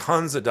habitat,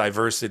 tons of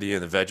diversity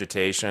in the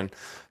vegetation,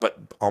 but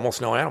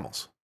almost no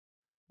animals.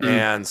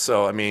 And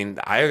so, I mean,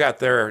 I got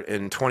there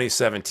in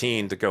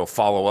 2017 to go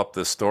follow up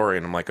this story.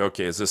 And I'm like,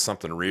 okay, is this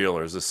something real,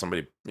 or is this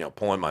somebody,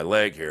 pulling my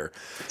leg here?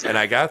 And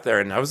I got there,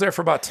 and I was there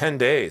for about 10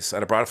 days.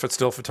 And I brought a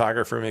still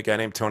photographer, a guy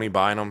named Tony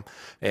Bynum.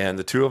 And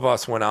the two of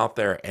us went out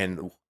there,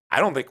 and I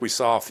don't think we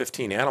saw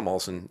 15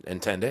 animals in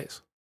 10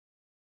 days.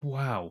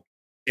 Wow.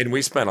 And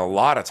we spent a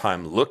lot of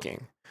time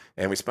looking.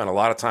 And we spent a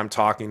lot of time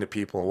talking to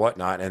people and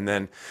whatnot. And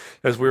then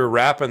as we were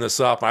wrapping this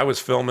up, I was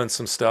filming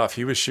some stuff.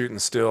 He was shooting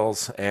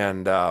stills.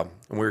 And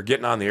we were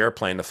getting on the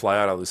airplane to fly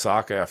out of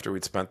Lusaka after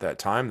we'd spent that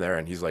time there.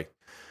 And he's like,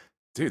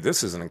 "Dude,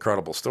 this is an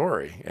incredible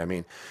story." I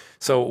mean,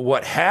 so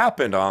what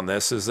happened on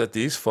this is that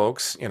these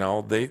folks,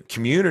 the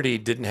community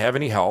didn't have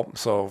any help.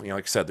 So,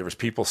 like I said, there was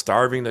people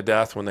starving to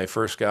death when they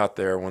first got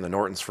there, when the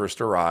Nortons first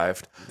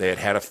arrived. They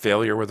had a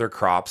failure with their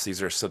crops.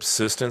 These are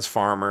subsistence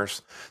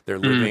farmers. They're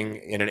living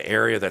in an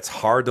area that's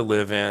hard to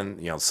live in,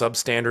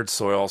 substandard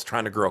soils,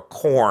 trying to grow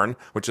corn,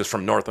 which is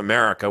from North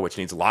America, which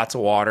needs lots of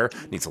water,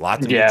 needs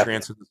lots of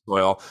nutrients in the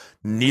soil.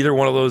 Neither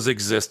one of those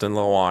exist in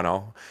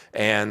Loano.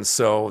 And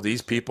so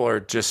these people are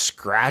just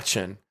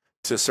scratching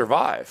to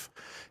survive.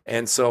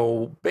 And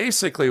so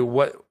basically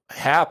what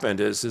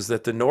happened is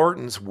that the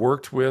Nortons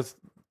worked with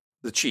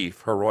the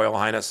chief, Her Royal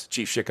Highness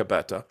Chief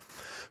Shikabeta,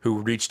 who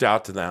reached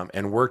out to them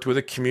and worked with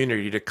a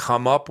community to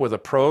come up with a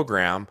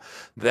program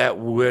that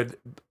would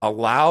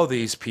allow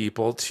these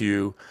people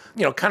to,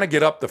 kind of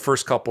get up the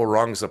first couple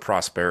rungs of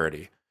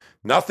prosperity.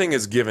 Nothing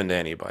is given to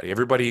anybody.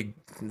 Everybody,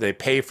 they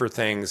pay for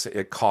things,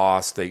 it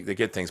costs, they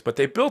get things, but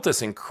they built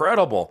this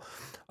incredible,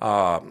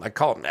 I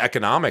call it an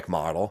economic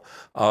model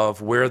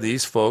of where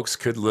these folks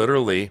could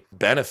literally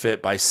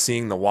benefit by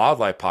seeing the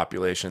wildlife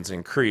populations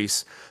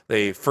increase.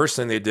 First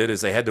thing they did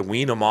is they had to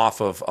wean them off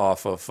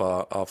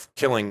of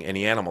killing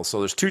any animals. So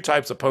there's two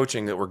types of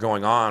poaching that were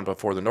going on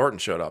before the Norton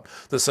showed up.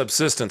 The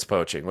subsistence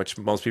poaching, which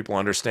most people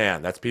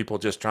understand. That's people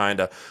just trying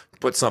to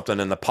put something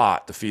in the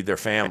pot to feed their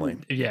family.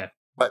 Yeah.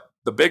 But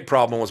the big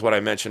problem was what I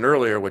mentioned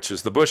earlier, which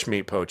is the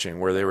bushmeat poaching,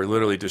 where they were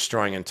literally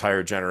destroying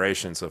entire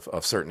generations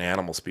of certain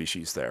animal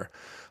species there.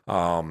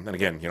 And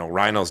again,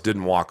 rhinos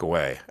didn't walk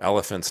away.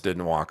 Elephants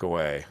didn't walk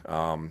away.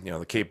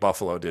 The Cape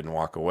buffalo didn't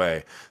walk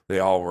away. They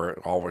all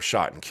were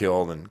shot and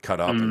killed and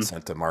cut up and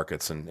sent to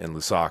markets in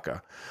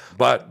Lusaka.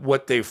 But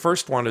what they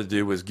first wanted to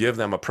do was give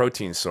them a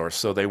protein source.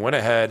 So they went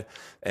ahead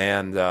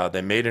and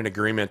they made an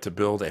agreement to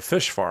build a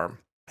fish farm,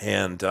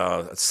 and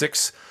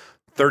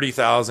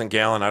 30,000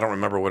 gallon, I don't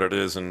remember what it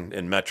is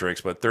in metrics,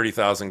 but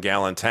 30,000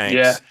 gallon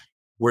tanks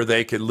where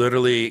they could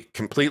literally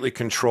completely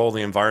control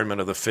the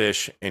environment of the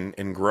fish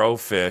and grow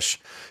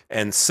fish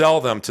and sell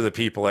them to the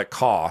people at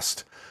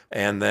cost.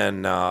 And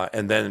then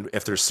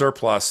if there's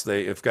surplus,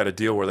 they've got a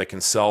deal where they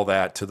can sell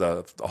that to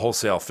the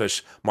wholesale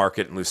fish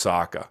market in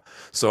Lusaka.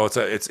 So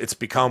it's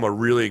become a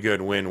really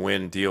good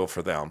win-win deal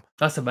for them.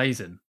 That's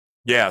amazing.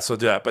 Yeah, so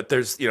but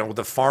there's,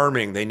 the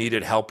farming, they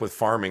needed help with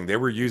farming. They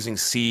were using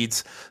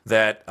seeds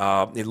that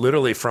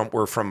literally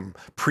were from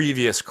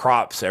previous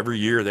crops. Every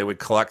year they would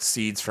collect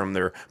seeds from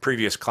their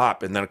previous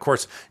crop. And then, of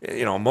course,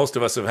 most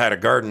of us have had a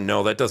garden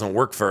know that doesn't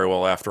work very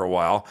well after a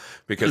while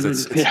because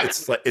it's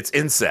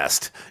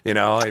incest,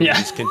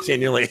 It's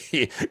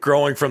continually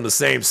growing from the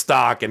same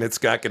stock, and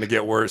it's not going to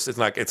get worse. It's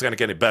going to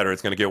get any better.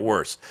 It's going to get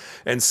worse.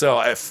 And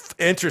so,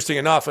 interesting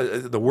enough,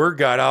 the word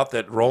got out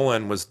that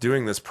Roland was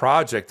doing this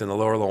project in the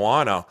Lower Luana.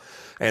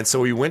 And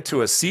so we went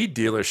to a seed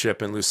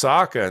dealership in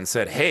Lusaka and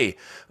said, hey,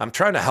 I'm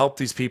trying to help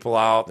these people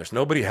out. There's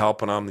nobody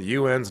helping them. The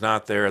UN's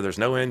not there. There's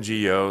no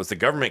NGOs. The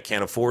government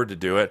can't afford to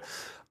do it.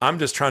 I'm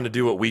just trying to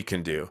do what we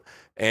can do.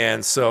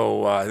 And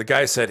so the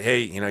guy said,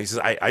 hey, he says,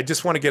 I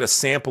just want to get a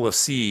sample of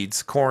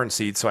seeds, corn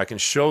seeds, so I can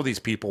show these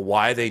people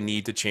why they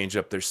need to change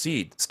up their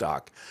seed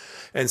stock.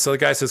 And so the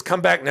guy says,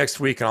 come back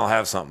next week and I'll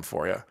have something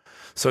for you.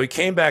 So he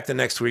came back the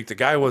next week. The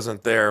guy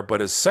wasn't there,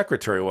 but his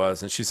secretary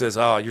was. And she says,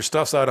 oh, your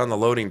stuff's out on the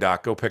loading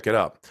dock. Go pick it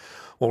up.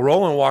 Well,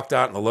 Roland walked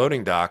out in the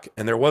loading dock,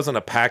 and there wasn't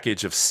a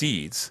package of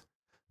seeds.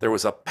 There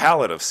was a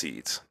pallet of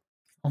seeds.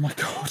 Oh, my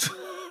God.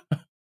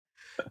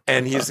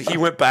 And he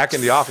went back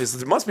in the office.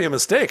 There must be a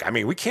mistake. I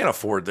mean, we can't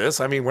afford this.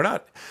 I mean, we're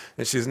not.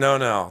 And she's,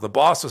 no. The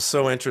boss was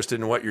so interested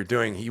in what you're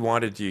doing. He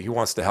wanted you. He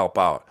wants to help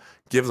out.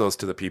 Give those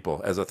to the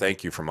people as a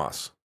thank you from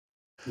us.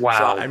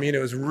 Wow. So,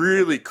 it was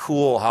really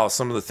cool how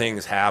some of the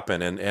things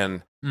happen.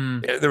 And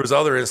there was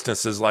other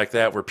instances like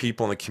that where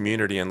people in the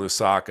community in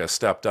Lusaka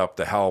stepped up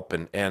to help.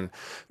 And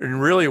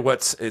really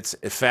it's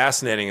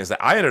fascinating is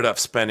that I ended up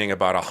spending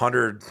about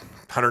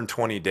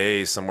 120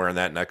 days somewhere in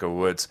that neck of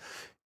woods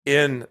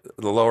in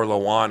the Lower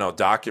Luana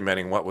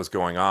documenting what was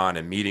going on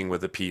and meeting with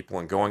the people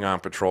and going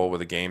on patrol with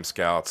the Game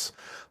Scouts,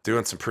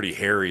 doing some pretty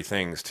hairy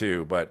things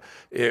too. But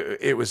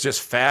it was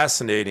just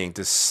fascinating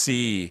to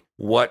see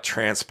what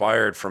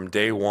transpired from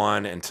day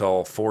one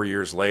until 4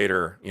 years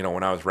later,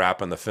 when I was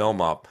wrapping the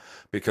film up,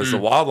 because the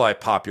wildlife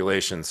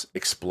populations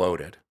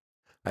exploded.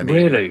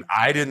 Really?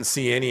 I didn't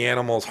see any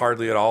animals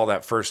hardly at all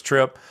that first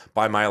trip.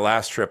 By my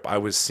last trip, I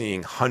was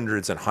seeing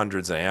hundreds and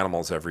hundreds of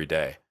animals every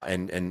day.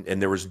 And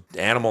there was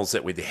animals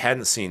that they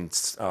hadn't seen,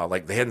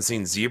 like they hadn't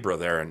seen zebra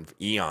there in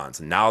eons.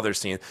 And now they're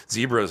seeing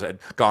zebras had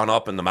gone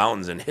up in the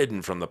mountains and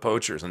hidden from the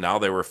poachers. And now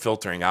they were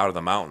filtering out of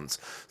the mountains.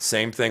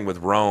 Same thing with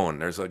roan.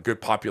 There's a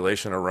good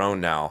population of roan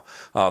now.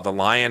 The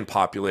lion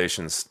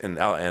populations and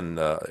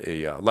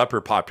the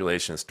leopard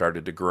population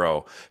started to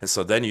grow. And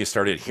so then you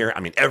started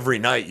hearing, every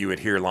night you would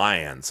hear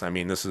lions.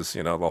 This is,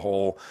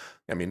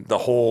 the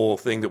whole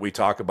thing that we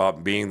talk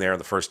about being there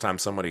the first time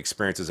somebody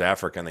experiences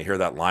Africa and they hear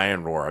that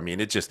lion roar.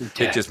 It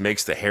just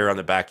makes the hair on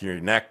the back of your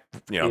neck,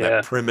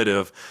 that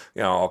primitive,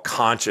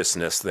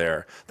 consciousness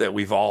there that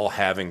we've all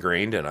have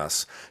ingrained in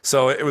us.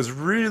 So it was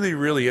really,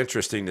 really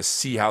interesting to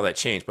see how that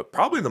changed. But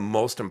probably the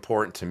most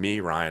important to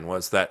me, Ryan,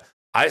 was that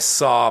I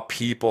saw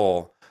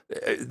people.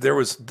 There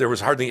was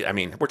hardly.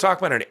 We're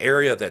talking about an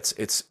area that's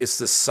it's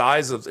the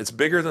size of. It's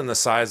bigger than the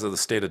size of the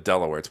state of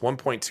Delaware. It's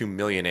 1.2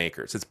 million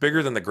acres. It's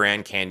bigger than the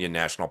Grand Canyon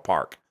National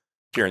Park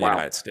here in the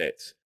United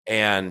States.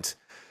 And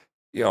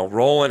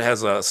Roland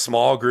has a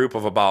small group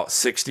of about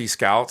 60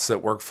 scouts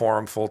that work for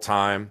him full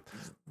time.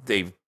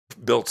 They've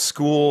built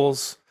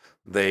schools.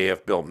 They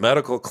have built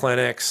medical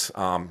clinics.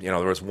 There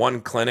was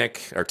one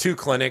clinic or two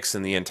clinics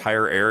in the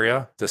entire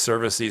area to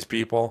service these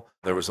people.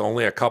 There was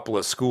only a couple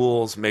of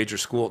schools, major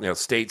school,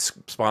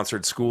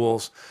 state-sponsored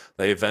schools.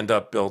 They've ended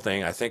up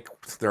building, I think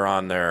they're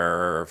on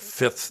their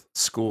 5th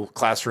school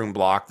classroom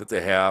block that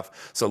they have.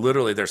 So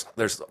literally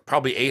there's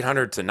probably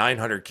 800 to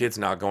 900 kids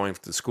now going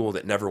to school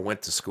that never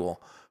went to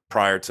school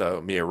prior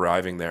to me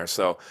arriving there.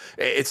 So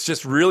it's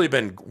just really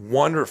been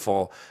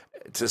wonderful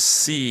to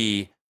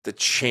see the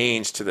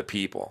change to the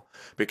people,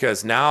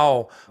 because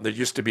now there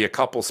used to be a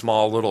couple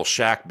small little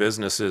shack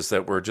businesses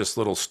that were just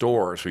little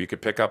stores where you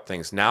could pick up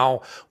things.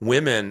 Now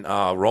women,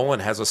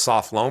 Roland has a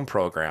soft loan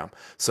program,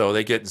 so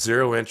they get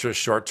 0 interest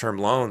short-term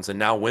loans, and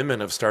now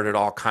women have started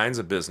all kinds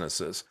of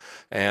businesses.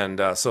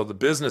 And so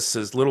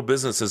the little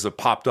businesses have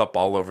popped up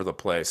all over the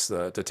place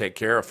to take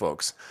care of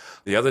folks.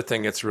 The other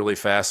thing that's really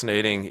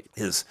fascinating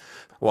is,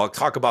 well, I'll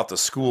talk about the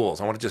schools.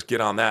 I want to just get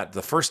on that.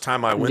 The first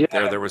time I went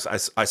there,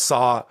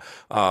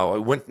 I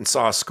went and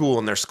saw a school,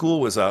 and their school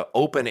was a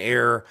open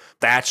air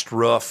thatched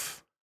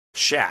roof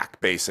shack,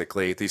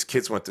 basically. These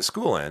kids went to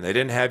school in. They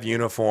didn't have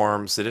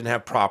uniforms. They didn't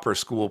have proper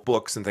school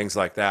books and things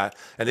like that.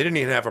 And they didn't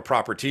even have a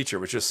proper teacher,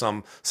 which is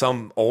some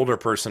older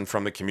person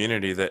from the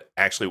community that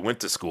actually went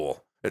to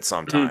school at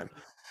some time.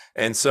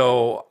 And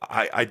so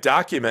I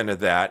documented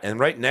that. And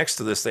right next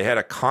to this, they had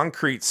a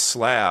concrete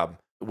slab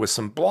with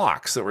some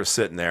blocks that were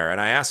sitting there. And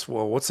I asked,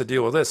 well, what's the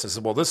deal with this? I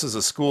said, well, this is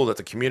a school that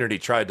the community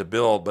tried to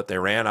build, but they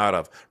ran out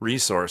of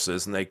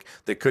resources and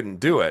they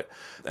couldn't do it.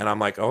 And I'm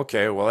like,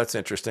 okay, well, that's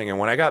interesting. And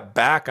when I got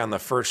back on the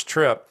first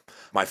trip,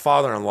 my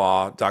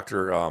father-in-law,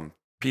 Dr.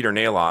 Peter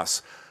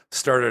Nalos,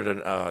 started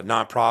a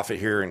nonprofit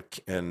here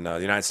in the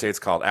United States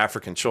called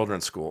African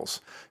Children's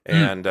Schools.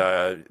 And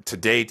to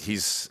date,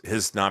 his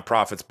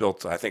nonprofit's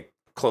built, I think,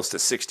 close to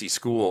 60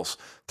 schools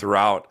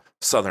throughout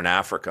Southern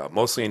Africa,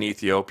 mostly in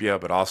Ethiopia,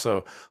 but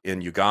also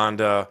in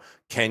Uganda,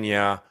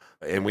 Kenya.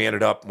 And we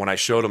ended up, when I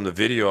showed him the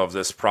video of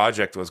this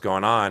project that was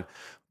going on,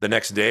 the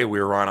next day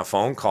we were on a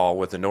phone call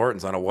with the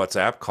Nortons on a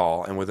WhatsApp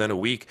call. And within a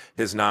week,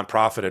 his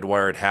nonprofit had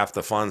wired half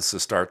the funds to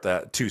start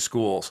that 2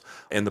 schools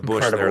in the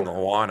bush there in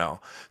Lawano.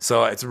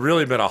 So it's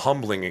really been a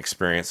humbling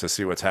experience to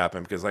see what's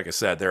happened, because like I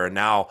said, there are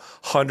now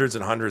hundreds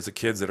and hundreds of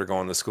kids that are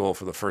going to school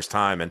for the first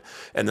time.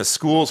 And the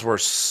schools were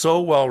so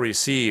well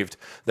received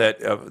that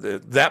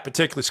that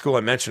particular school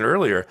I mentioned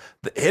earlier,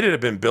 it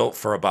had been built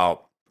for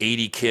about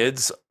 80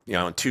 kids,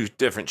 in 2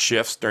 different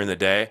shifts during the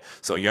day.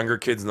 So younger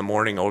kids in the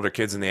morning, older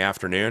kids in the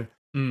afternoon.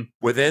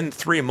 Within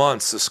 3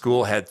 months, the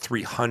school had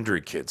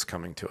 300 kids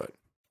coming to it.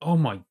 Oh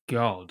my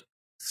God.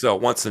 So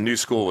once the new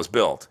school was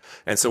built.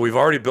 And so we've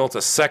already built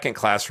a second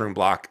classroom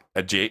block,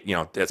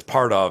 that's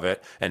part of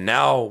it. And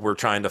now we're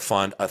trying to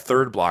fund a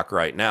third block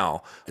right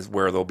now, is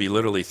where there'll be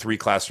literally 3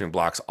 classroom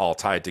blocks all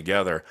tied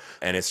together.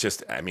 And it's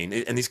just, and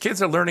these kids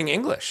are learning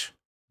English,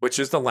 which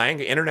is the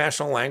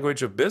international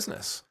language of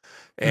business.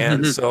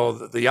 And so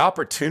the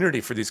opportunity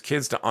for these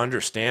kids to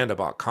understand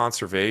about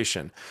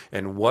conservation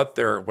and what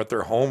their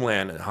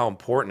homeland and how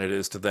important it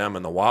is to them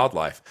and the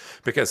wildlife,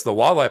 because the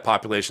wildlife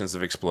populations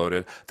have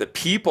exploded. The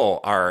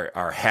people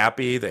are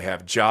happy. They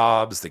have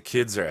jobs. The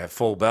kids have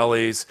full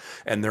bellies,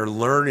 and they're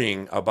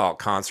learning about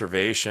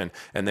conservation.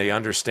 And they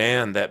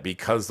understand that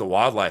because the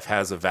wildlife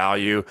has a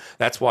value,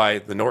 that's why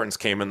the Nortons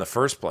came in the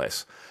first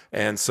place.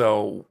 And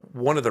so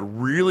one of the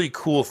really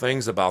cool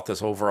things about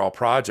this overall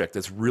project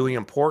that's really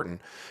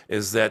important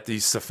is that the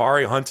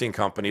safari hunting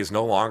company is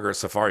no longer a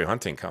safari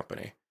hunting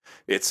company.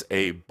 It's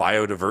a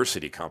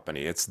biodiversity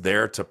company. It's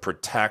there to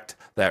protect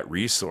that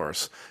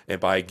resource, and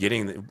by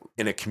getting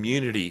in a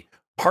community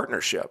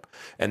partnership.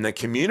 And the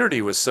community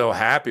was so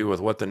happy with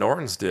what the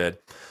Nortons did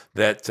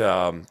that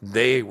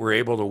they were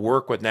able to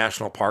work with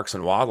National Parks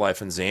and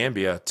Wildlife in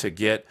Zambia to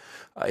get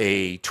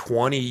a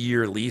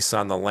 20-year lease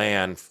on the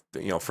land,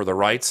 for the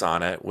rights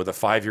on it, with a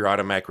 5-year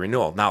automatic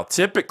renewal. Now,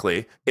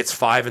 typically, it's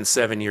 5 and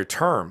 7-year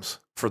terms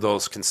for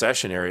those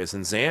concession areas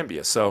in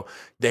Zambia. So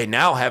they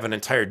now have an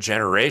entire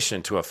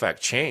generation to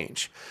affect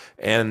change.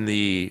 And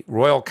the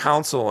Royal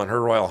Council and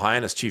Her Royal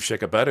Highness Chief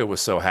Shikabedu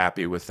was so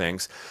happy with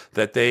things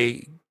that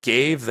they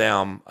gave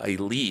them a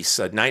lease.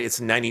 It's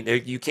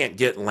 90. You can't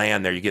get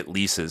land there; you get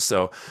leases.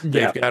 So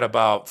they've got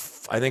about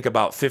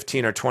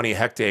 15 or 20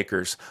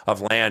 hectares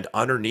of land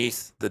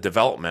underneath the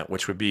development,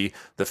 which would be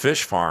the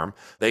fish farm.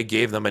 They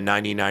gave them a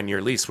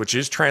 99-year lease, which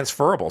is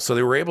transferable. So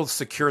they were able to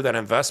secure that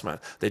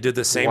investment. They did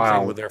the same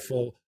thing with their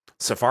full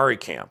safari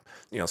camp.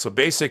 So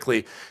basically,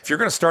 if you're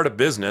going to start a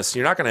business,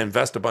 you're not going to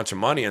invest a bunch of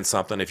money in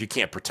something if you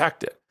can't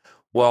protect it.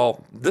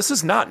 Well, this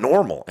is not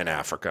normal in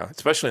Africa,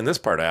 especially in this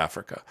part of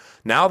Africa.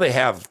 Now they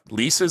have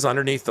leases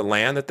underneath the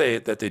land that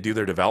they do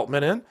their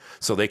development in,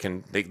 so they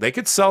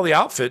could sell the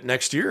outfit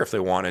next year if they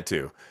wanted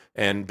to.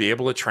 and be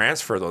able to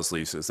transfer those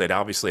leases. They'd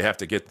obviously have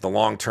to get the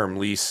long-term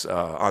lease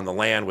on the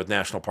land with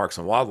National Parks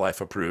and Wildlife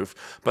approved,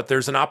 but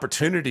there's an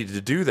opportunity to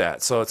do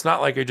that. So it's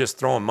not like you're just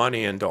throwing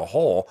money into a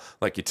hole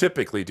like you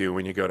typically do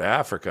when you go to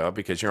Africa,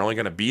 because you're only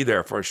going to be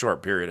there for a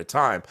short period of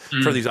time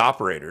for these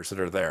operators that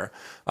are there.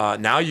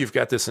 Now you've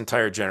got this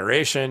entire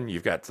generation,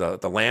 you've got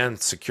the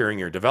land securing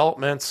your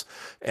developments,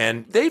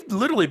 and they've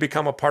literally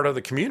become a part of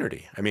the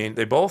community. I mean,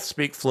 they both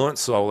speak fluent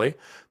Swahili.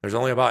 There's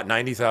only about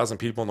 90,000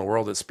 people in the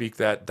world that speak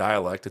that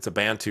dialect. It's a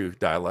Bantu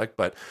dialect,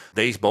 but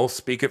they both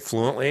speak it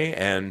fluently,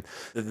 and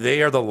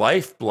they are the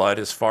lifeblood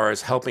as far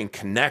as helping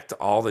connect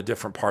all the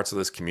different parts of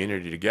this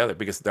community together,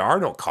 because there are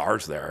no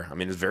cars there. I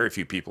mean, there's very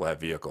few people have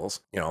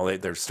vehicles. You know,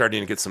 they're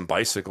starting to get some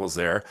bicycles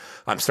there.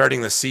 I'm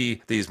starting to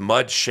see these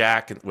mud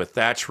shack with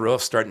thatch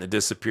roofs starting to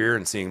disappear,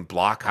 and seeing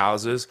block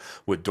houses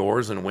with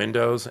doors and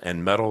windows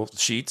and metal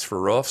sheets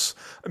for roofs.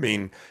 I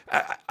mean,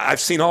 I've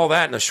seen all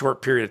that in a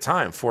short period of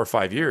time, 4 or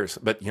 5 years.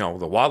 But, you know,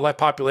 the wildlife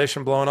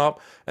population blowing up,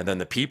 and then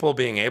the people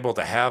being able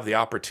to have the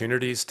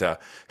opportunities to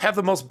have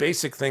the most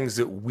basic things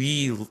that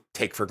we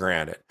take for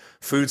granted.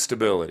 Food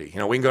stability. You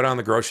know, we can go down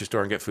to the grocery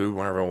store and get food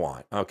whenever we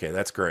want. Okay,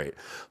 that's great.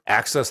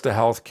 Access to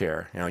health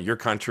care. You know, your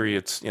country,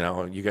 it's, you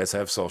know, you guys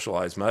have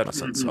socialized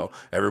medicine, so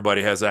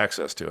everybody has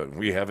access to it.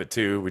 We have it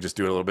too. We just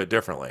do it a little bit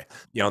differently.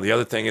 You know, the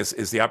other thing is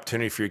the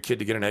opportunity for your kid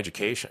to get an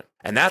education.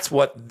 And that's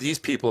what these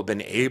people have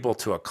been able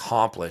to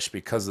accomplish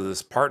because of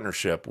this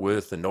partnership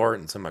with the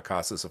Nortons and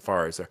Mikasa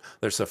Safaris,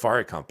 their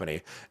safari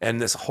company,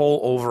 and this whole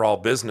overall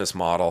business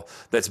model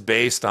that's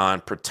based on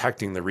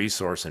protecting the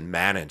resource and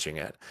managing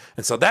it.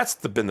 And so that's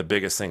been the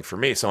biggest thing for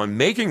me. So in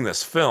making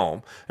this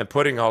film and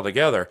putting it all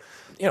together,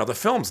 you know, the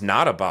film's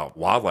not about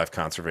wildlife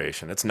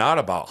conservation. It's not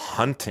about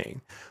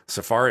hunting,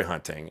 safari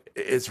hunting.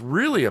 It's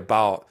really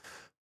about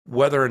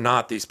whether or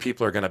not these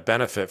people are going to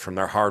benefit from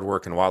their hard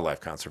work in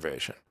wildlife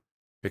conservation.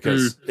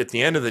 Because at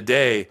the end of the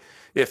day,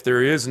 if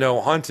there is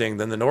no hunting,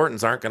 then the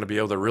Nortons aren't going to be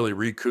able to really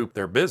recoup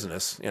their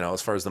business, you know,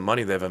 as far as the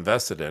money they've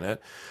invested in it.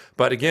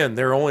 But again,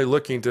 they're only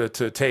looking to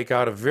take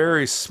out a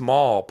very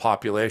small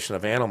population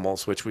of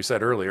animals, which we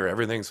said earlier,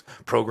 everything's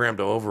programmed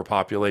to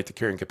overpopulate the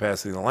carrying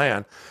capacity of the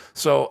land.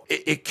 So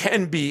it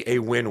can be a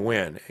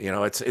win-win. You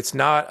know, it's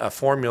not a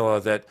formula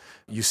that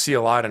you see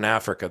a lot in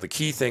Africa. The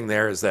key thing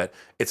there is that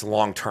it's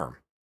long-term.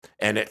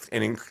 And it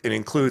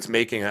includes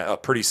making a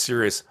pretty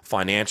serious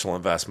financial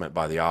investment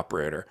by the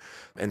operator.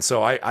 And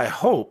so I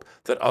hope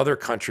that other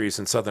countries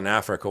in Southern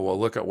Africa will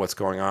look at what's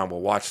going on,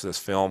 will watch this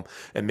film,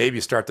 and maybe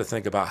start to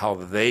think about how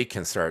they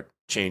can start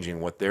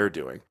changing what they're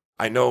doing.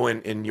 I know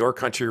in your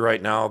country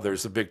right now,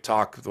 there's a big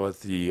talk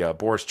with the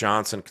Boris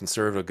Johnson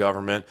conservative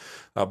government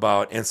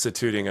about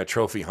instituting a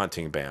trophy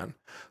hunting ban.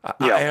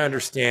 I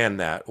understand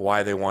that,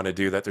 why they want to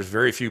do that. There's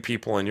very few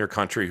people in your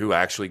country who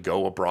actually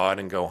go abroad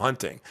and go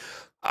hunting.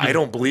 I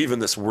don't believe in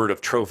this word of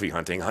trophy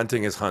hunting.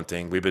 Hunting is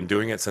hunting. We've been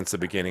doing it since the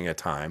beginning of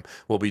time.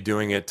 We'll be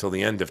doing it till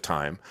the end of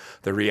time.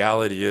 The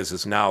reality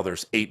is now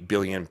there's 8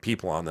 billion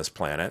people on this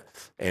planet,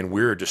 and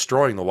we're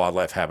destroying the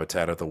wildlife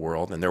habitat of the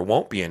world, and there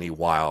won't be any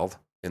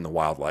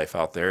wildlife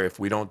out there if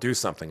we don't do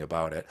something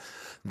about it.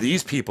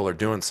 These people are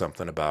doing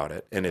something about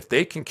it, and if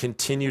they can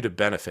continue to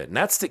benefit, and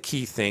that's the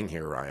key thing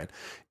here, Ryan,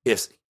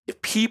 if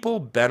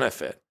people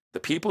benefit, the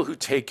people who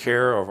take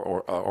care of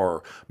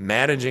or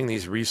managing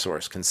these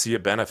resources can see a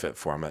benefit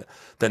from it,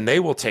 then they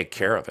will take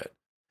care of it.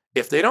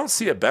 If they don't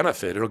see a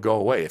benefit, it'll go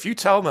away. If you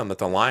tell them that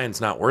the lion's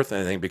not worth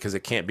anything because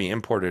it can't be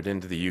imported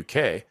into the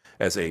UK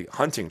as a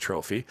hunting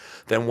trophy,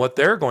 then what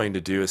they're going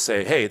to do is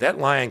say, hey, that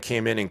lion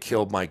came in and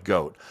killed my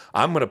goat.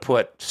 I'm going to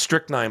put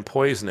strychnine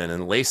poison in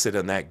and lace it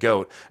in that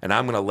goat, and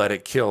I'm going to let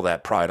it kill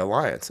that pride of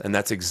lions. And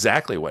that's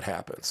exactly what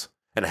happens.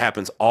 And it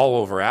happens all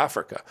over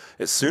Africa.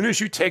 As soon as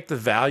you take the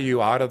value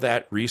out of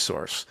that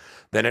resource,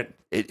 then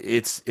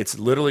it's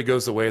literally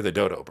goes the way of the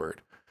dodo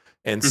bird.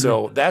 And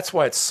so that's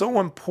why it's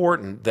so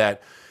important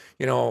that,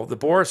 you know, the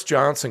Boris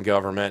Johnson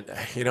government,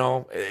 you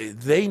know,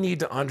 they need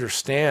to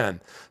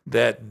understand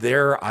that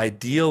their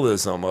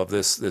idealism of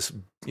this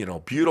you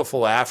know,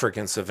 beautiful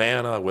African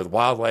savanna with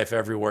wildlife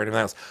everywhere and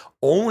everything else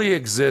only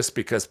exists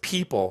because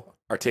people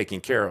are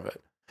taking care of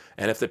it.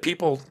 And if the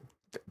people,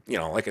 you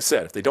know, like I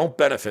said, if they don't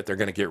benefit, they're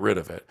going to get rid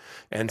of it.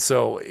 And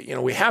so, you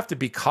know, we have to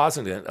be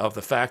cognizant of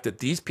the fact that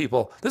these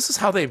people, this is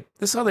how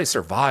they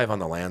survive on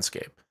the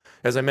landscape.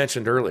 As I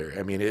mentioned earlier,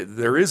 I mean,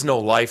 there is no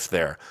life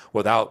there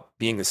without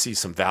being to see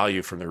some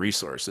value from the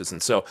resources.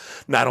 And so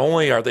not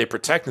only are they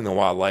protecting the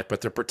wildlife,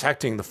 but they're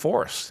protecting the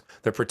forests.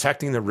 They're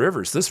protecting the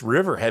rivers. This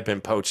river had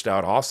been poached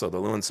out also, the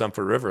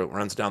Lewin-Sumter River. It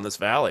runs down this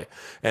valley.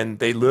 And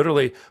they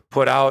literally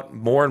put out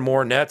more and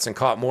more nets and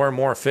caught more and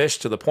more fish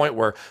to the point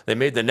where they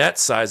made the net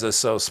sizes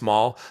so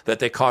small that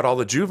they caught all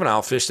the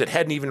juvenile fish that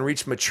hadn't even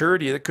reached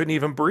maturity, that couldn't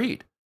even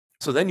breed.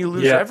 So then you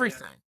lose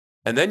everything.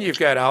 And then you've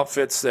got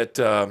outfits that,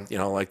 you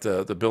know, like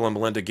the Bill and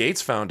Melinda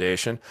Gates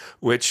Foundation,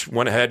 which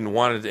went ahead and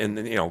wanted,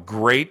 and, you know,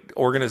 great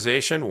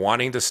organization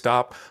wanting to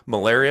stop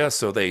malaria.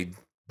 So they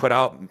put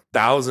out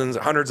thousands,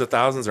 hundreds of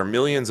thousands or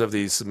millions of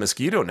these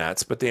mosquito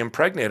nets, but they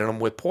impregnated them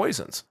with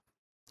poisons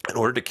in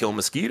order to kill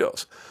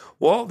mosquitoes.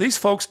 Well, these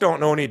folks don't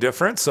know any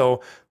different.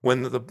 So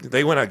when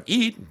they want to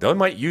eat, they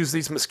might use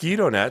these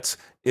mosquito nets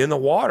in the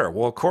water.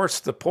 Well, of course,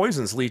 the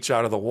poisons leach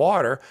out of the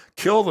water,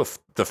 kill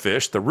the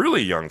fish, the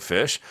really young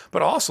fish,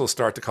 but also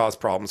start to cause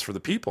problems for the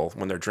people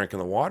when they're drinking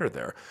the water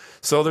there.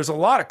 So there's a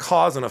lot of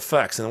cause and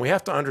effects, and we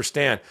have to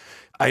understand.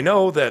 I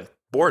know that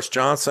Boris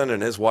Johnson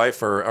and his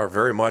wife are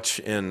very much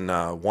in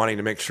wanting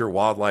to make sure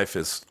wildlife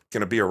is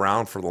going to be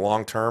around for the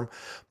long term,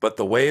 but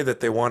the way that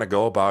they want to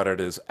go about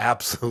it is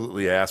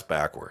absolutely ass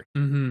backward.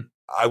 Mm-hmm.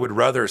 I would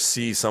rather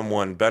see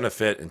someone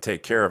benefit and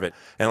take care of it.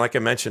 And like I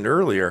mentioned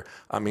earlier,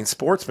 I mean,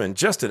 sportsmen,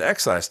 just in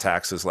excise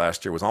taxes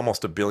last year was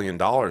almost $1 billion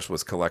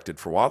was collected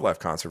for wildlife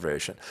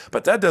conservation.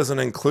 But that doesn't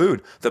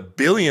include the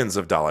billions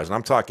of dollars, and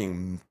I'm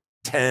talking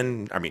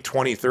 20,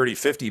 30,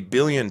 $50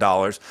 billion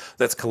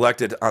that's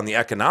collected on the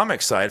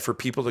economic side for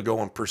people to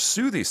go and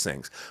pursue these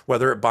things,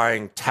 whether it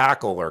buying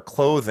tackle or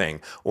clothing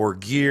or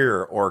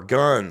gear or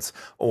guns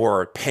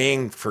or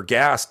paying for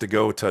gas to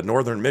go to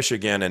northern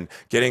Michigan and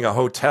getting a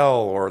hotel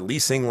or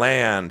leasing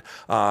land.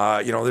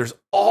 There's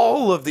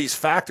all of these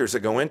factors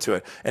that go into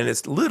it. And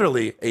it's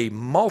literally a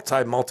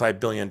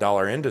multi-billion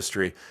dollar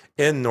industry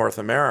in North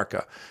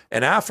America.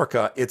 In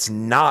Africa, it's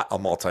not a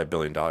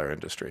multi-billion dollar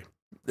industry.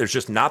 There's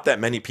just not that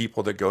many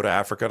people that go to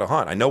Africa to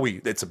hunt. I know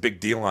it's a big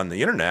deal on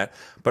the internet,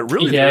 but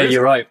really, yeah,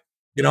 you're right.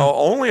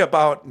 Only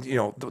about,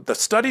 the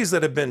studies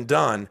that have been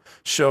done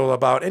show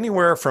about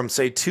anywhere from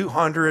say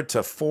 200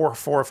 to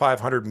 $400 or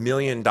 $500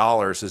 million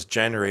is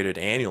generated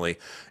annually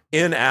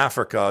in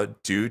Africa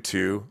due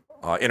to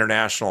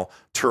international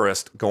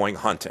tourists going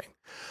hunting.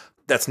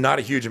 That's not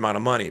a huge amount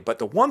of money, but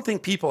the one thing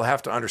people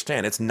have to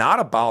understand, it's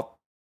not about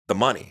the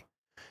money.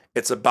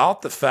 It's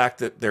about the fact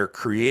that they're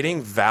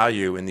creating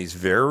value in these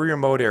very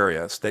remote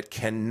areas that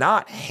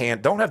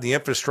don't have the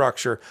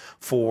infrastructure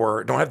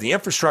for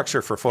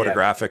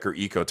photographic or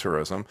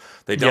ecotourism.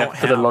 They don't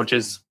have for the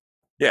lodges.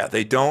 Yeah,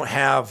 they don't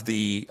have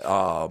the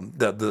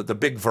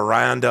big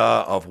veranda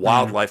of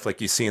wildlife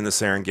like you see in the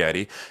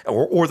Serengeti,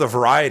 or the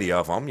variety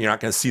of them. You're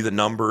not going to see the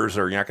numbers,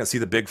 or you're not going to see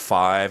the big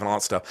five and all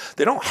that stuff.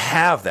 They don't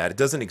have that. It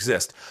doesn't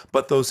exist.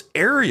 But those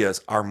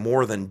areas are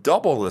more than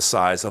double the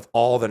size of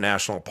all the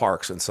national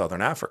parks in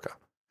Southern Africa.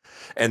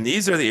 And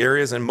these are the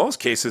areas in most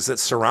cases that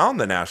surround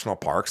the national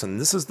parks. And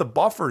this is the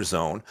buffer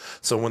zone.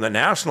 So when the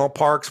national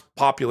parks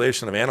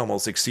population of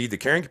animals exceed the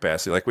carrying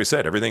capacity, like we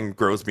said, everything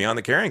grows beyond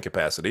the carrying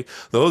capacity.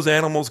 Those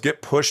animals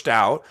get pushed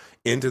out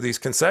into these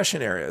concession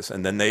areas,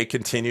 and then they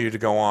continue to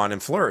go on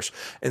and flourish.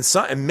 And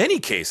in many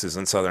cases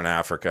in Southern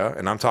Africa,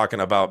 and I'm talking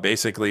about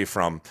basically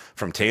from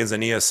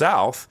Tanzania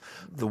south,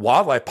 the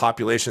wildlife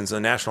populations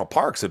in national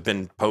parks have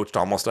been poached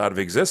almost out of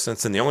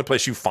existence. And the only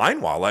place you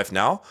find wildlife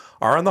now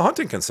are on the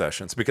hunting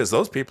concessions, because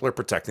those people are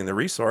protecting the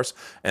resource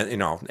and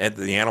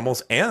the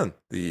animals and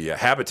the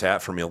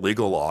habitat from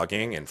illegal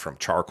logging and from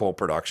charcoal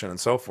production and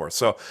so forth.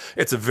 So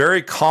it's a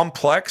very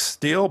complex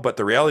deal, but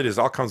the reality is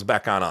it all comes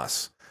back on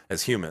us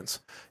as humans.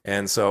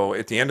 And so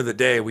at the end of the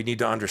day, we need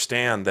to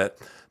understand that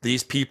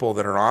these people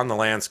that are on the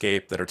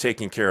landscape, that are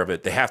taking care of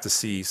it, they have to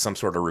see some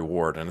sort of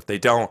reward. And if they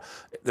don't,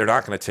 they're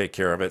not going to take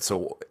care of it.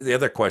 So the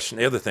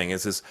other thing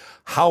is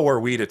how are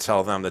we to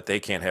tell them that they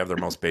can't have their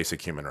most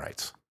basic human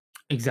rights?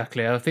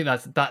 Exactly. I think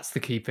that's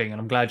the key thing.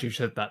 And I'm glad you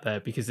said that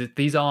there, because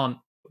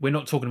we're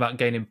not talking about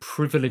gaining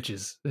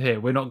privileges here.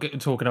 We're not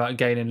talking about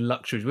gaining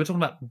luxuries. We're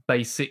talking about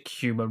basic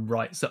human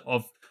rights that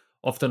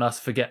often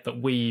us forget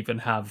that we even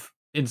have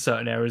in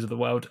certain areas of the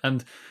world.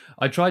 And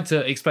I tried to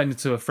explain it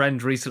to a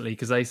friend recently,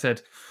 because they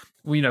said,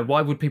 well,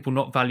 why would people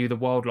not value the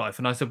wildlife?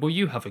 And I said, well,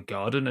 you have a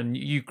garden and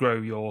you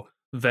grow your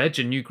veg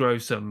and you grow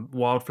some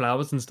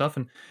wildflowers and stuff,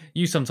 and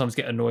you sometimes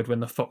get annoyed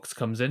when the fox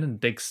comes in and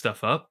digs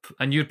stuff up,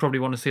 and you'd probably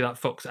want to see that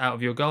fox out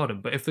of your garden.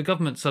 But if the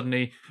government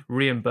suddenly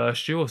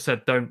reimbursed you or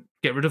said, don't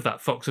get rid of that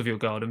fox of your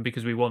garden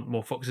because we want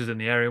more foxes in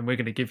the area and we're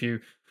going to give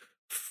you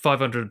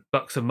 $500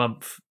 a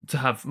month to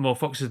have more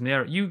foxes in the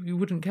area, you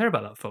wouldn't care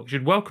about that fox.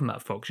 You'd welcome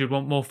that fox. You'd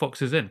want more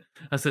foxes in.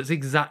 And so it's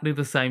exactly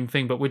the same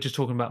thing, but we're just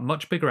talking about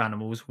much bigger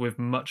animals with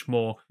much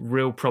more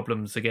real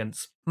problems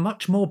against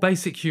much more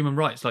basic human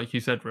rights, like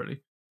you said,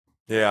 really.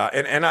 Yeah,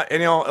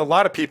 and a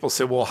lot of people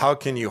say, well, how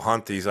can you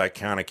hunt these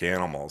iconic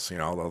animals? The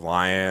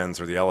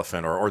lions or the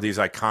elephant or these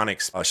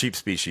iconic sheep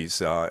species,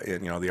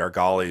 the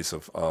argalis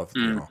of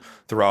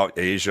throughout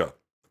Asia.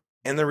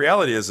 And the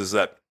reality is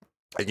that,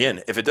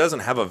 again, if it doesn't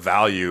have a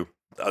value,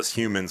 us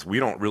humans, we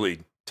don't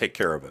really take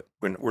care of it.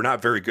 We're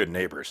not very good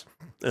neighbors,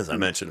 as I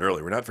mentioned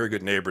earlier. We're not very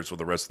good neighbors with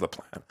the rest of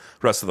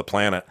the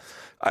planet.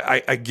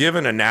 I give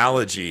an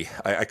analogy.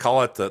 I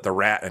call it the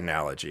rat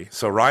analogy.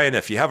 So, Ryan,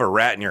 if you have a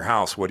rat in your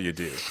house, what do you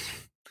do?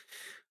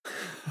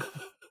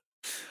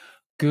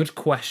 Good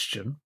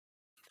question.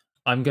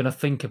 I'm going to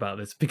think about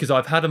this, because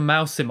I've had a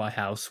mouse in my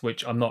house,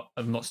 which I'm not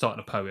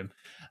starting a poem.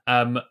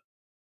 And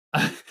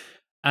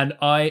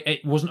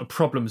it wasn't a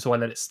problem, so I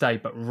let it stay.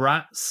 But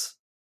rats,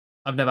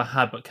 I've never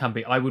had, but can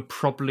be. I would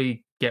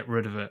probably get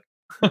rid of it.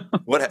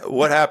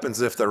 What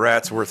happens if the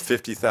rat's worth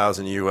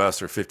 50,000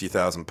 US or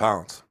 50,000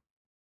 pounds?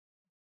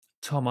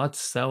 Tom, I'd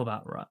sell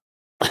that rat.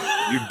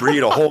 you'd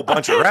breed a whole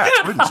bunch of rats,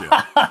 wouldn't you?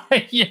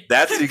 Yeah.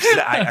 That's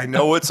I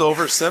know it's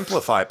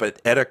oversimplified,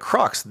 but at a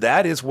crux,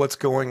 that is what's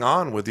going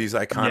on with these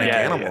iconic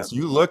animals.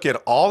 You look at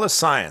all the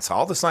science,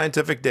 all the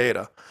scientific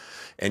data,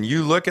 and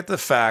you look at the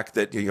fact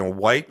that,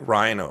 white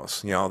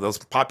rhinos, those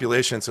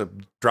populations have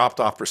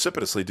dropped off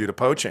precipitously due to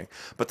poaching.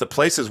 But the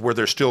places where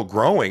they're still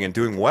growing and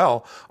doing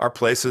well are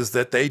places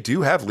that they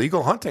do have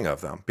legal hunting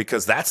of them,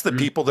 because that's the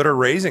people that are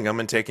raising them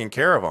and taking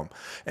care of them.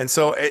 And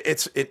so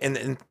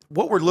and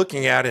what we're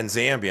looking at in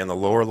Zambia and the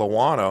lower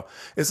Luano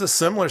is a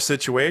similar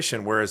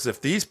situation. Whereas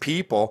if these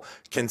people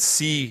can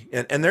see,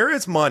 and there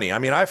is money. I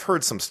mean, I've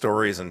heard some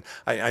stories, and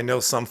I know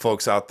some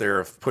folks out there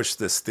have pushed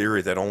this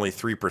theory that only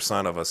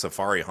 3% of a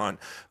safari hunt,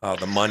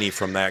 the money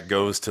from that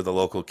goes to the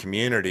local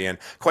community. And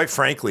quite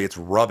frankly, it's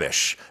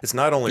rubbish. It's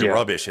not only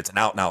rubbish, it's an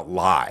out and out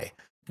lie.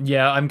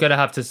 Yeah, I'm going to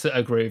have to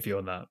agree with you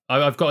on that.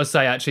 I've got to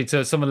say, actually,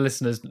 to some of the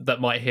listeners that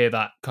might hear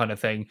that kind of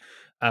thing,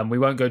 we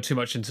won't go too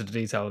much into the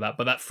detail of that,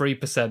 but that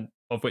 3%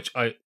 of which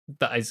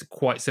that is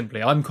quite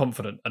simply, I'm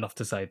confident enough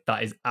to say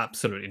that is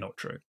absolutely not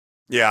true.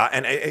 Yeah,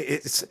 and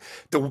it's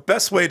the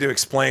best way to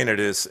explain it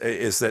is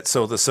that,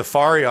 so the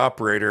safari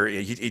operator,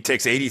 he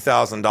takes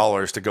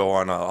 $80,000 to go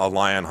on a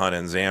lion hunt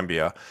in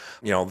Zambia,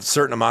 a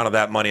certain amount of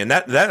that money, and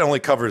that only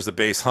covers the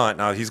base hunt.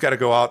 Now he's got to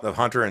go out, the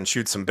hunter, and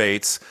shoot some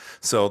baits.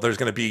 So there's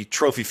going to be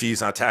trophy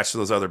fees attached to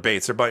those other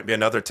baits. There might be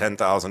another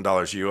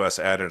 $10,000 US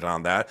added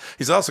on that.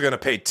 He's also going to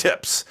pay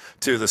tips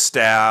to the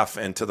staff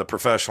and to the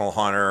professional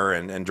hunter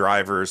and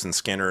drivers and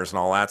skinners and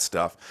all that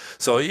stuff.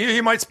 So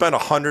you might spend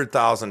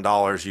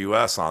 $100,000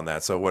 US on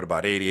that. So what,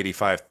 about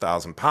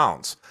 85,000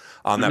 pounds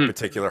on that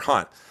particular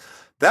hunt?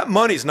 That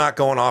money's not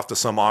going off to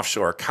some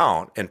offshore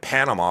account in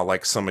Panama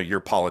like some of your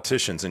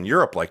politicians in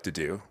Europe like to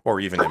do, or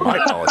even in my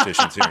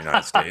politicians here in the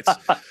United States.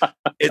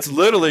 It's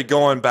literally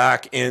going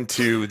back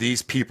into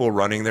these people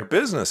running their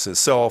businesses.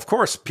 So, of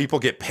course, people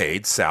get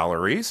paid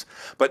salaries,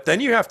 but then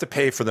you have to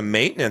pay for the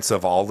maintenance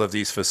of all of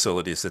these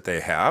facilities that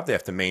they have. They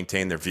have to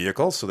maintain their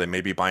vehicles, so they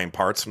may be buying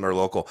parts from their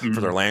local, for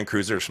their Land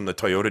Cruisers from the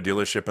Toyota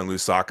dealership in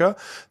Lusaka.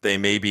 They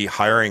may be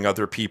hiring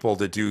other people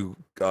to do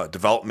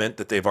development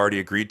that they've already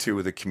agreed to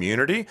with the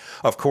community.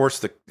 Of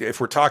course, if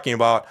we're talking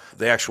about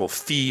the actual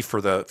fee for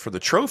the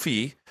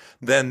trophy,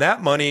 then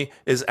that money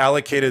is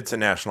allocated to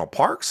national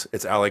parks.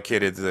 It's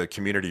allocated to the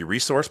community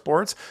resource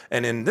boards.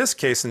 And in this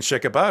case, in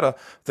Shikabata,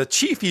 the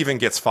chief even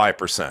gets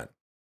 5%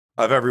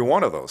 of every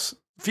one of those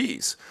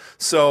fees.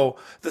 So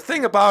the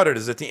thing about it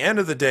is, at the end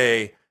of the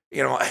day,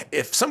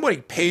 if somebody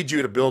paid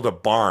you to build a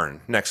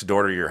barn next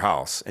door to your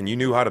house, and you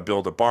knew how to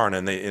build a barn,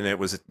 and it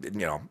was,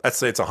 let's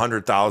say it's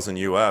 $100,000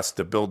 US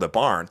to build a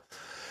barn.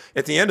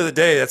 At the end of the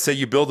day, let's say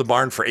you build a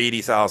barn for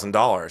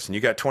 $80,000 and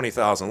you got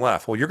 $20,000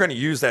 left. Well, you're going to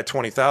use that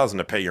 $20,000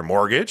 to pay your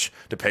mortgage,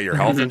 to pay your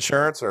health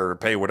insurance, or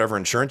pay whatever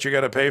insurance you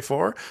got to pay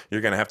for. You're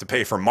going to have to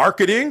pay for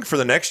marketing for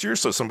the next year,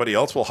 so somebody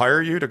else will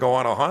hire you to go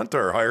on a hunt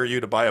or hire you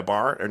to buy a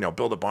barn or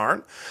build a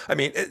barn. I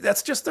mean,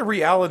 that's just the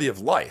reality of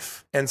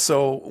life. And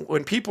so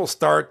when people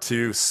start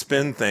to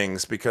spin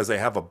things because they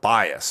have a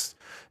bias,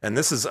 and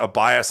this is a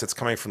bias that's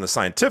coming from the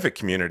scientific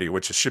community,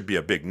 which should be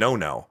a big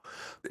no-no.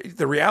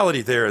 The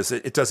reality there is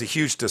that it does a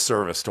huge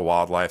disservice to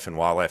wildlife and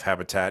wildlife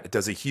habitat. It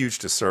does a huge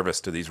disservice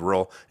to these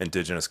rural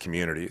indigenous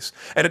communities.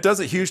 And it does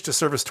a huge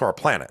disservice to our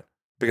planet.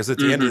 Because at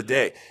the end of the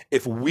day,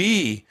 if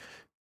we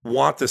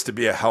want this to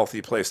be a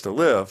healthy place to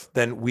live,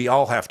 then we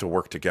all have to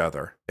work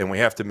together. And we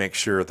have to make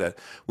sure that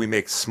we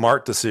make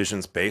smart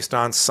decisions based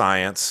on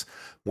science,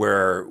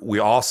 where we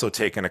also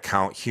take into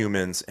account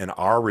humans and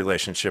our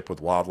relationship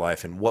with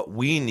wildlife and what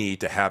we need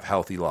to have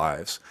healthy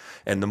lives.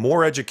 And the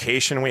more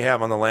education we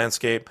have on the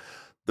landscape,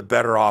 the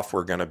better off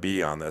we're going to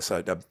be on this.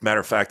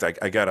 Matter of fact,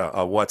 I got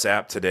a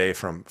WhatsApp today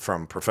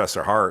from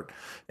Professor Hart,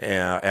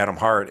 Adam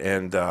Hart,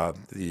 and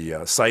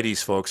the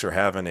CITES folks are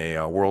having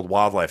a World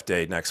Wildlife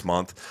Day next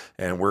month,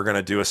 and we're going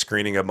to do a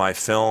screening of my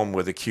film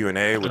with a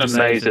Q&A with the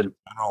Secretary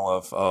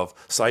General of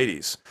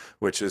CITES,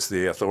 which is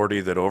the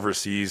authority that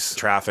oversees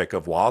traffic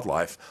of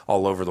wildlife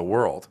all over the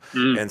world.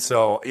 And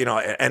so,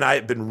 and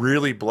I've been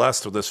really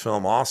blessed with this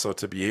film also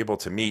to be able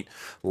to meet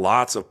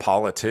lots of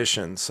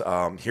politicians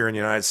here in the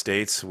United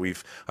States.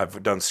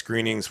 I've done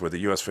screenings with the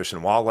U.S. Fish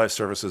and Wildlife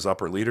Service's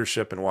upper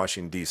leadership in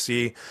Washington,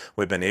 D.C.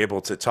 We've been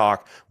able to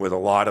talk with a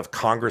lot of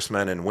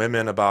congressmen and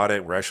women about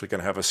it. We're actually going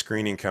to have a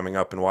screening coming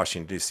up in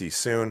Washington, D.C.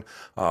 soon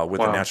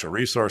with the Natural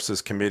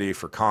Resources Committee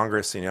for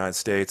Congress in the United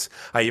States.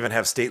 I even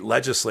have state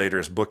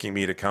legislators booking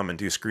me to come and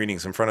do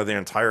screenings in front of their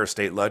entire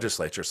state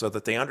legislature so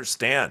that they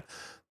understand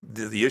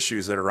the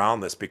issues that are around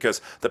this, because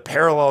the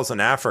parallels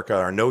in Africa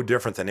are no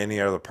different than any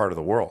other part of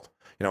the world.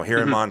 Here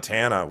in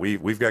Montana,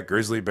 we've got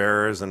grizzly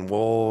bears and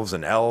wolves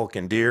and elk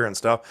and deer and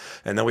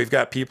stuff. And then we've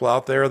got people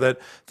out there that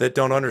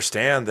don't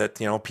understand that,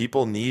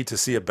 people need to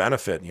see a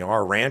benefit.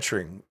 Our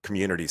ranching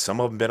community, some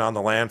of them been on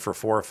the land for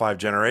 4 or 5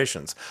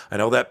 generations. I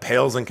know that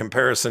pales in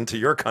comparison to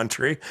your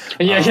country.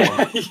 And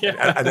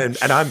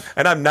I'm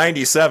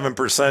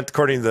 97%,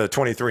 according to the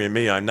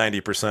 23andMe, I'm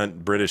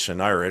 90% British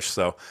and Irish,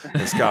 and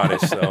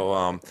Scottish.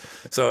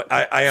 So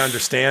I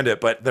understand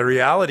it. But the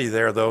reality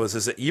there, though,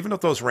 is that even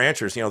if those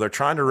ranchers, they're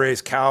trying to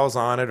raise cows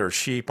on it or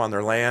sheep on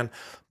their land,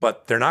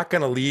 but they're not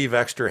going to leave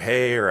extra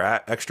hay or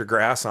extra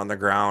grass on the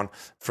ground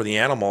for the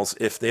animals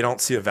if they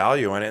don't see a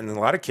value in it. And in a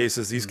lot of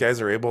cases, these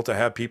guys are able to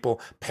have people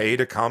pay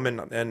to come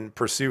and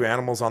pursue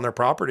animals on their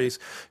properties.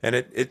 And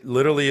it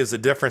literally is the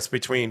difference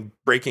between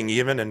breaking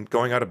even and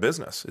going out of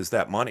business, is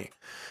that money.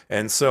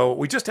 And so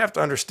we just have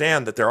to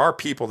understand that there are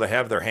people that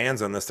have their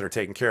hands on this that are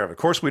taking care of it. Of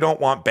course, we don't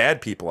want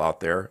bad people out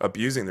there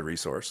abusing the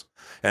resource.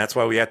 And that's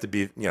why we have to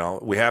be,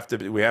 we have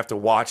to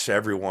watch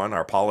everyone,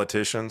 our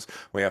politicians,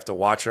 we have to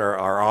watch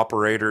our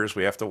operators,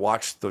 we have to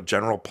watch the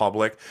general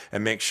public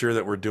and make sure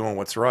that we're doing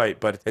what's right.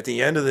 But at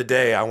the end of the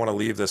day, I want to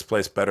leave this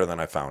place better than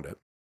I found it.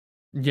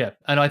 Yeah,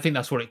 and I think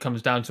that's what it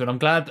comes down to. And I'm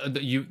glad that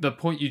the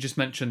point you just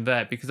mentioned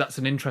there, because that's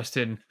an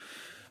interesting,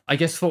 I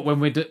guess, thought when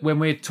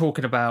we're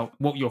talking about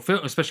what your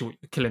film, especially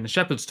what Killing the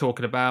Shepherd's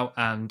talking about,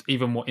 and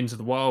even what Into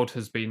the Wild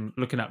has been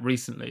looking at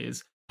recently,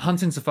 is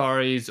hunting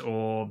safaris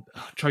or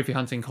trophy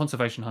hunting,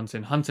 conservation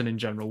hunting in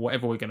general,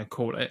 whatever we're going to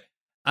call it,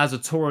 as a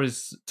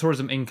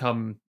tourism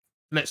income.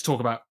 Let's talk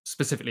about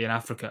specifically in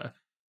Africa,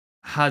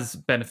 has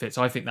benefits.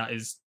 I think that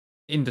is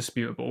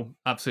indisputable,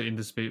 absolutely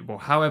indisputable.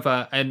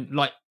 However, and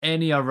like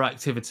any other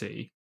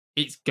activity,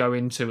 it's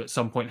going to at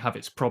some point have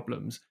its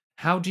problems.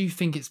 How do you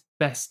think it's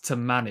best to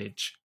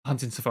manage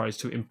hunting safaris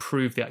to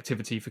improve the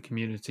activity for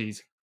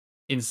communities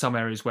in some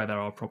areas where there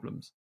are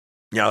problems?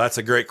 Yeah, that's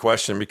a great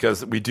question,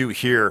 because you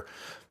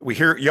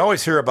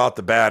always hear about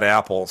the bad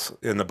apples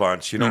in the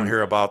bunch. You don't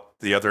hear about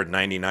the other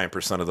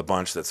 99% of the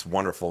bunch that's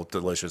wonderful,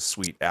 delicious,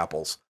 sweet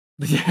apples.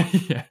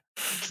 Yeah.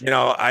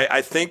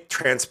 I think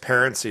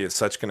transparency is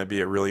going to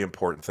be a really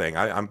important thing.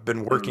 I've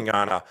been working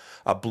on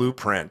a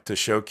blueprint to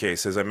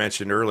showcase, as I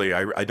mentioned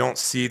earlier, I don't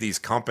see these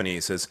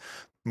companies as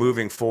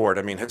moving forward.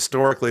 I mean,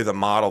 historically,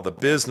 the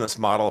business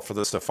model for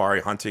the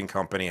safari hunting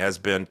company has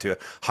been to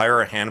hire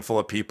a handful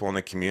of people in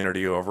the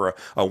community over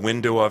a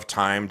window of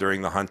time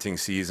during the hunting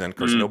season. Of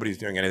course, nobody's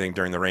doing anything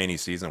during the rainy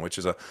season, which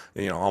is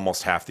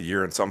almost half the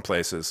year in some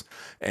places.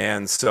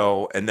 And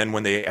then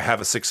when they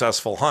have a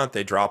successful hunt,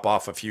 they drop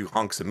off a few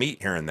hunks of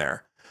meat here and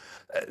there.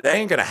 They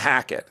ain't going to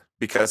hack it,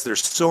 because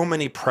there's so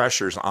many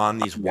pressures on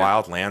these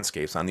wild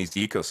landscapes, on these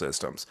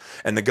ecosystems,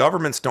 and the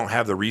governments don't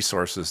have the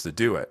resources to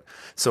do it.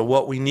 So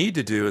what we need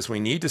to do is we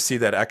need to see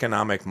that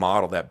economic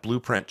model, that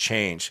blueprint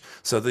change.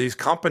 So these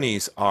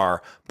companies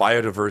are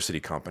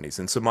biodiversity companies,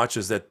 in so much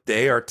as that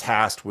they are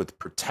tasked with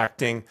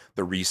protecting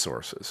the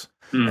resources.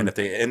 And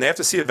they have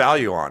to see a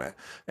value on it,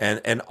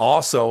 and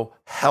also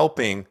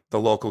helping the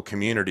local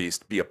communities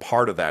be a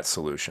part of that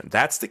solution.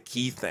 That's the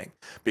key thing,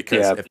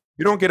 because if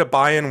you don't get a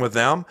buy-in with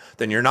them,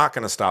 then you're not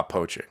going to stop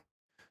poaching.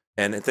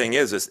 And the thing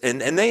is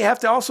and they have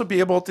to also be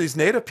able, these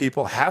native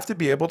people have to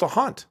be able to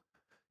hunt.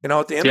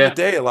 At the end of the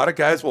day, a lot of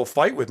guys will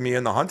fight with me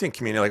in the hunting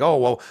community, like, oh,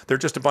 well, they're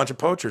just a bunch of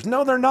poachers.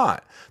 No, they're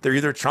not. They're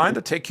either trying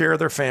to take care of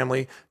their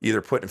family,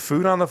 either putting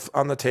food on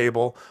the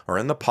table or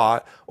in the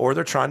pot, or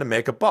they're trying to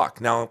make a buck.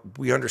 Now,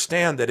 we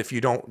understand that if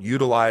you don't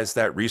utilize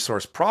that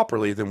resource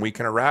properly, then we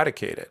can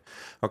eradicate it.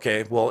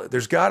 Okay, well,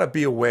 there's got to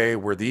be a way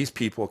where these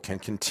people can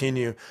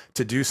continue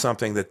to do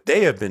something that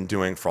they have been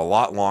doing for a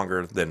lot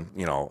longer than,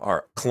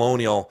 our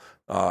colonial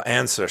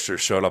ancestors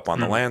showed up on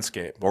the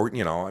landscape. Or,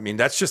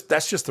 that's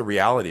just the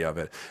reality of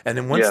it. And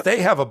then once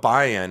they have a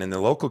buy-in and the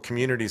local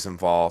community's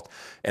involved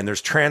and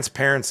there's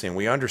transparency and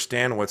we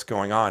understand what's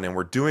going on and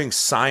we're doing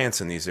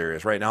science in these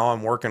areas. Right now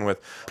I'm working with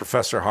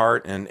Professor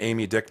Hart and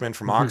Amy Dickman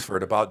from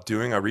Oxford about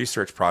doing a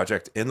research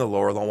project in the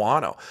Lower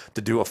Loano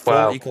to do a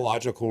full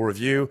ecological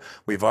review.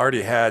 We've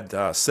already had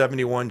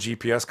 71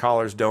 GPS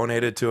collars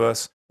donated to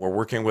us. We're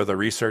working with a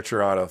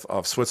researcher out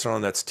of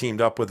Switzerland that's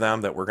teamed up with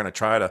them, that we're going to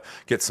try to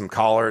get some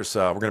collars.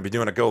 We're going to be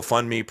doing a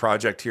GoFundMe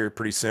project here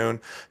pretty soon.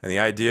 And the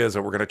idea is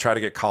that we're going to try to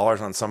get collars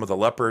on some of the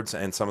leopards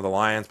and some of the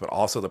lions, but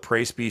also the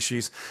prey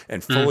species,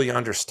 and fully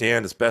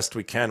understand as best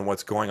we can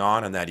what's going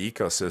on in that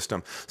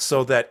ecosystem,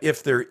 so that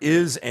if there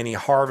is any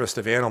harvest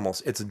of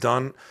animals, it's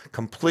done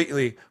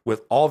completely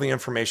with all the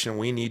information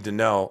we need to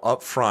know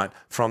up front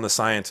from the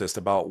scientist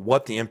about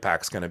what the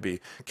impact's going to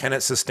be. Can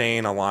it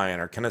sustain a lion,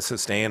 or can it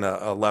sustain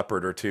a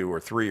leopard or 2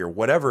 or 3 or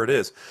whatever it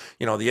is?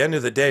 At the end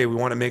of the day, we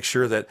want to make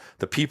sure that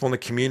the people in the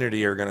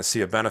community are going to see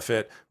a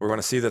benefit. We're going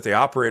to see that the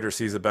operator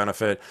sees a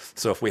benefit.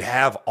 So if we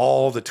have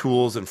all the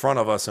tools in front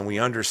of us and we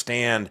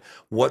understand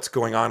what's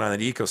going on that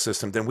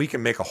ecosystem, then we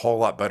can make a whole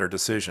lot better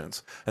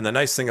decisions. And the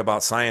nice thing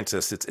about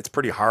scientists, it's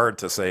pretty hard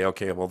to say,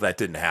 okay, well, that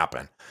didn't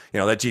happen.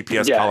 That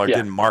GPS collar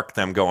didn't mark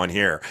them going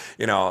here,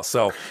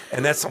 so,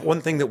 and that's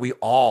one thing that we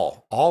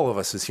all of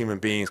us as human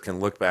beings can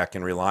look back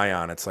and rely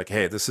on. It's like,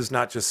 hey, this is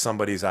not just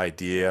somebody's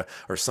idea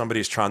or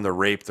somebody's trying to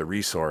rape the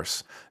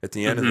resource. At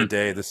the end of the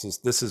day, this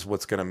is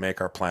what's going to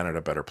make our planet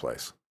a better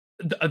place.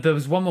 There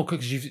was one more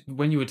quick,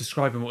 when you were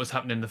describing what was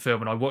happening in the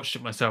film, and I watched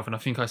it myself, and I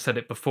think I said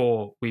it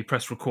before we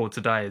pressed record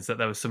today, is that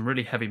there was some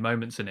really heavy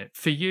moments in it.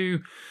 For you,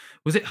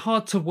 was it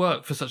hard to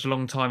work for such a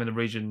long time in the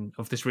region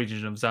of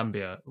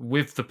Zambia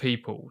with the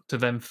people to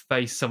then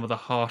face some of the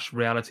harsh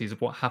realities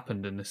of what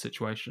happened in this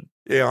situation?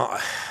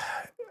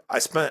 I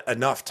spent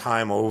enough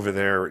time over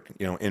there,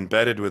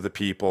 embedded with the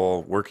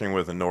people, working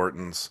with the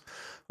Nortons,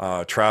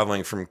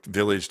 traveling from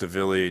village to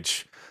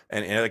village.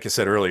 And like I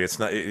said earlier, it's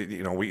not,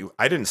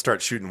 I didn't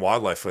start shooting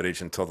wildlife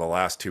footage until the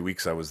last 2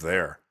 weeks I was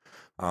there.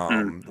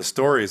 The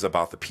story is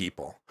about the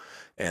people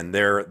and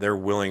their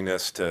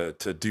willingness to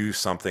do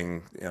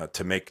something,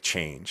 to make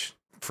change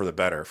for the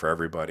better for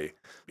everybody.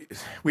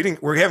 We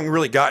haven't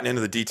really gotten into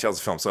the details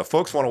of the film. So if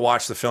folks want to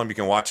watch the film, you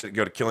can watch it.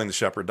 Go to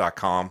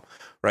killingtheshepherd.com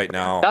right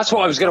now. That's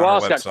what I was going to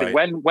ask, actually.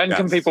 When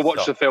can people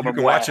watch the film? You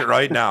can watch it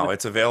right now.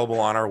 It's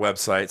available on our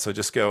website. So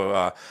just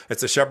go,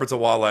 it's the Shepherds of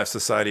Wildlife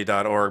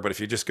Society.org. But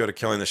if you just go to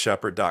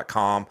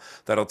killingtheshepherd.com,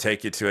 that'll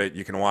take you to it.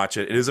 You can watch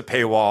it. It is a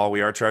paywall.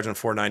 We are charging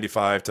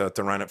 $4.95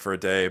 to rent it for a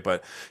day,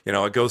 but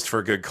it goes for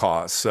a good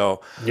cause. So,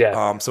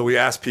 so we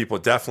ask people,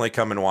 definitely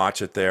come and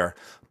watch it there.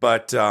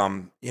 But,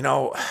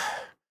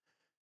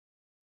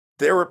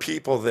 there were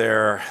people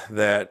there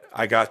that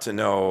I got to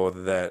know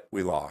that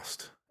we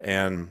lost.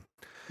 And,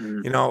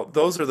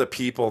 those are the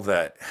people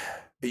that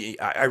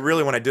I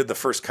really, when I did the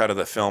first cut of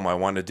the film, I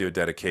wanted to do a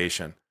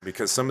dedication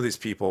because some of these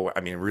people,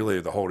 really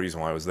the whole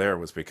reason why I was there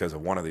was because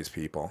of one of these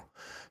people.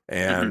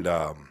 And,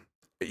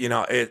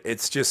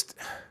 it's just,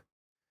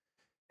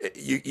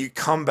 you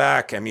come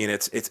back.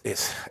 It's,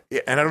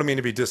 and I don't mean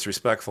to be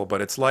disrespectful,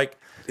 but it's like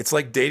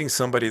dating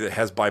somebody that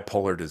has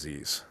bipolar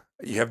disease.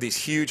 You have these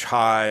huge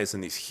highs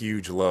and these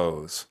huge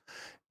lows.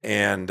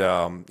 And,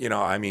 when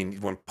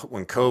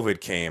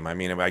COVID came,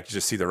 I could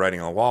just see the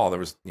writing on the wall. There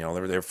was, they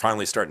were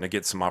finally starting to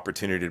get some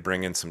opportunity to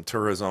bring in some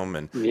tourism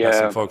and have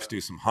some folks do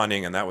some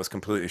hunting, and that was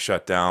completely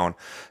shut down.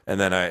 And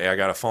then I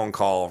got a phone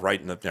call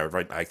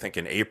I think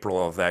in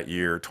April of that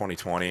year,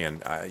 2020.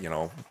 And,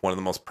 one of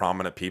the most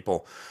prominent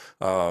people,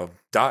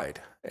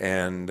 died.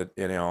 And,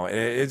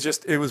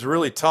 it was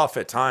really tough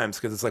at times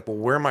because it's like, well,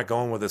 where am I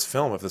going with this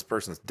film if this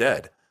person's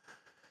dead?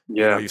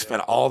 Yeah. You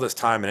spent all this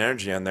time and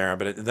energy on there,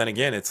 but then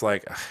again, it's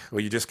like,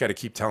 well, you just got to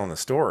keep telling the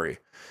story.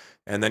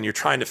 And then you're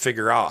trying to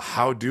figure out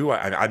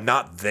I'm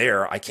not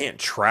there. I can't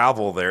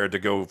travel there to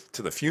go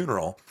to the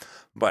funeral,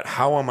 but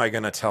how am I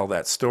going to tell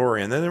that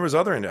story? And then there was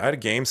I had a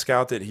game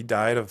scout that he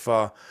died of,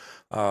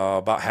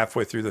 about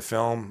halfway through the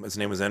film. His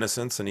name was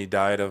Innocence, and he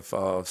died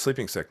of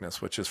sleeping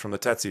sickness, which is from the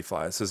tsetse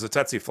fly. This is a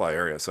tsetse fly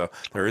area, so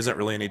there isn't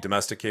really any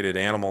domesticated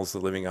animals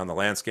living on the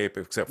landscape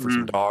except for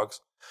some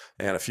dogs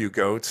and a few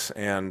goats.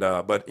 And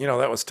but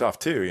that was tough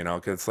too,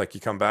 because it's like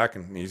you come back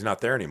and he's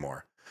not there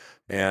anymore.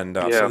 And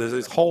so there's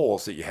these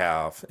holes that you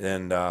have.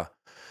 And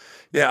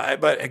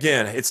but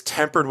again, it's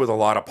tempered with a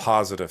lot of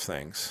positive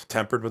things,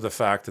 tempered with the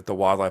fact that the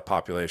wildlife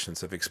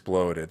populations have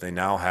exploded. They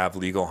now have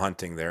legal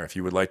hunting there. If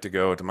you would like to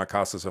go to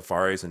Mikasa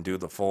Safaris and do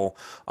the full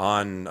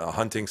on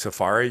hunting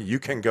safari, you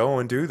can go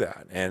and do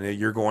that. And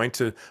you're going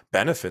to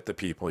benefit the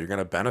people. You're going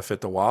to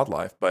benefit the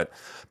wildlife. But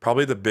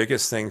probably the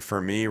biggest thing for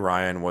me,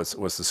 Ryan, was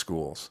the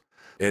schools.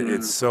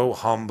 It's so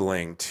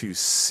humbling to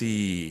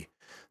see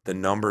the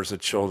numbers of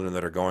children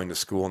that are going to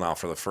school now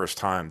for the first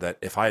time, that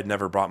if I had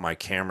never brought my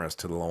cameras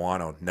to the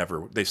Loano,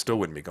 they still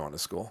wouldn't be going to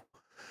school.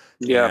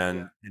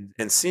 Yeah.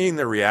 And seeing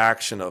the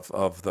reaction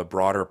of the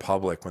broader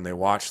public when they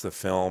watch the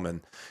film,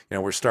 and,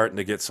 we're starting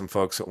to get some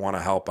folks that want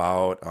to help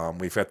out.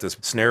 We've got this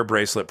snare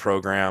bracelet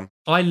program.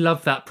 I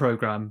love that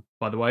program,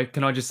 by the way.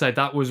 Can I just say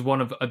that was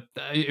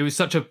it was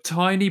such a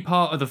tiny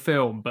part of the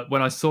film, but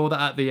when I saw that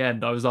at the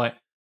end, I was like,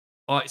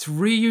 oh, it's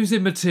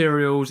reusing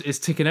materials. It's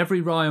ticking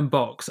every Ryan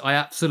box. I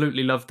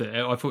absolutely loved it.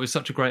 I thought it was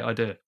such a great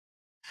idea.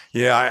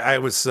 Yeah, I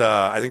was,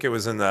 I think it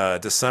was in the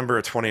December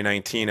of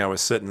 2019, I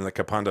was sitting in the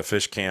Kapunda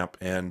Fish Camp,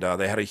 and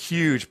they had a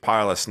huge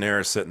pile of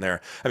snares sitting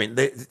there.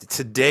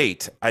 To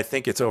date, I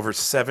think it's over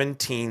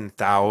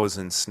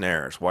 17,000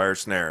 snares, wire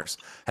snares,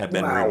 have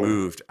been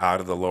removed out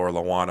of the lower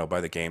Loano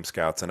by the Game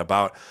Scouts, and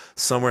about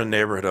somewhere in the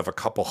neighborhood of a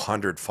couple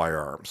hundred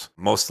firearms,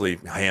 mostly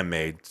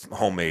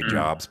homemade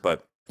jobs.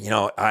 But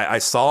I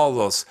saw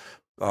those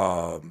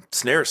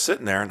snares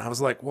sitting there, and I was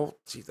like, well,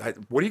 geez,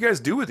 what do you guys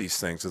do with these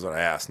things, is what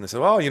I asked. And they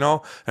said,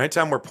 well,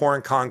 anytime we're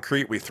pouring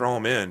concrete, we throw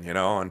them in,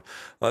 and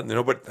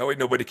that way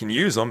nobody can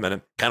use them. And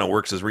it kind of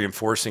works as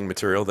reinforcing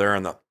material there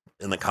in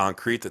the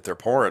concrete that they're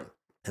pouring.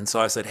 And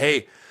so I said,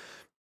 hey,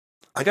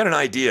 I got an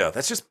idea.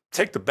 Let's just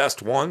take the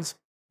best ones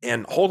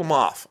and hold them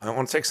off. I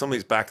want to take some of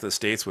these back to the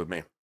States with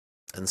me.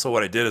 And so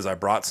what I did is I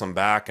brought some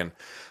back, and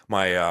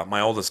my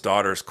oldest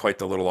daughter is quite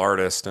the little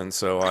artist. And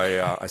so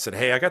I said,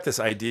 hey, I got this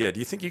idea. Do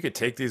you think you could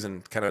take these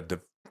and kind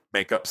of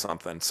make up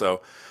something?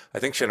 So I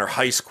think she in her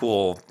high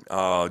school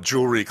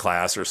jewelry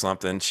class or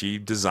something, she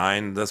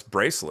designed this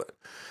bracelet.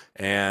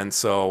 And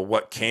so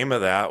what came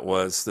of that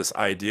was this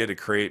idea to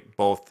create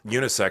both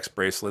unisex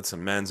bracelets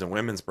and men's and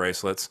women's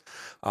bracelets.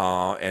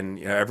 And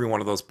every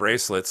one of those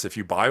bracelets, if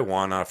you buy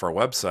one off our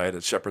website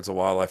at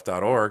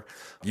shepherdsofwildlife.org,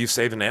 you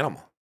save an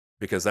animal,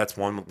 because that's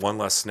one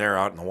less snare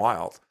out in the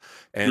wild.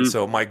 And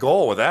so my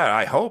goal with that,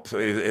 I hope,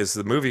 is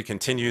the movie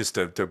continues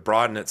to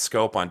broaden its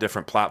scope on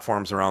different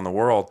platforms around the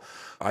world.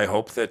 I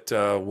hope that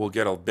we'll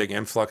get a big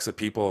influx of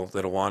people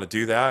that'll want to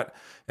do that.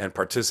 and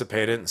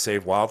participate in it and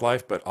save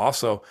wildlife, but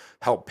also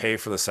help pay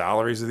for the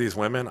salaries of these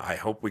women. I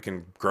hope we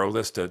can grow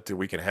this to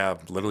we can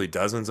have literally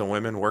dozens of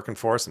women working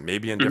for us, and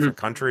maybe in different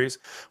countries,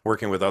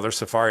 working with other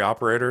safari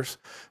operators.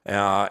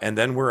 And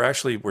then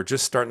we're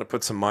just starting to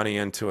put some money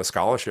into a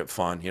scholarship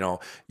fund.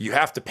 You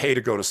have to pay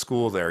to go to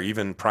school there,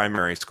 even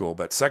primary school,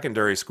 but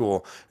secondary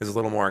school is a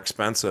little more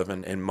expensive,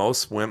 and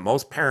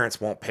most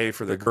parents won't pay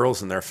for the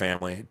girls in their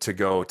family to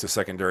go to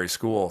secondary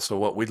school. So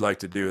what we'd like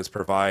to do is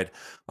provide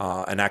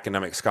an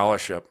academic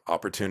scholarship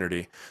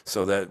opportunity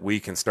so that we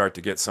can start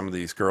to get some of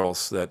these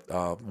girls that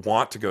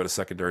want to go to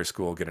secondary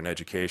school get an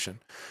education.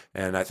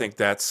 And I think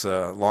that's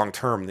long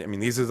term. I mean,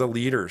 these are the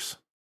leaders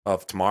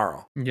of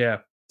tomorrow. Yeah.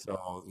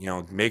 So,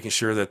 making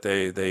sure that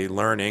they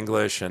learn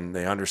English and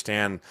they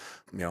understand,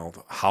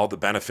 how the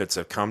benefits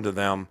have come to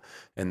them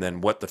and then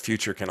what the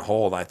future can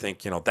hold. I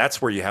think,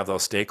 that's where you have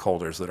those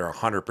stakeholders that are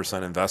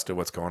 100% invested in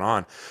what's going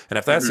on. And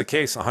if that's the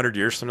case, 100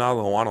 years from now,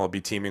 Lowana will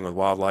be teeming with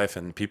wildlife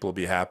and people will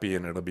be happy,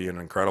 and it'll be an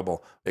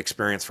incredible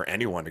experience for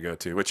anyone to go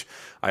to, which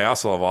I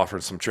also have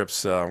offered some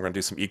trips. I'm going to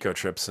do some eco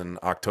trips in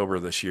October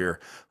this year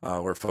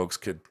where folks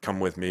could come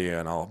with me,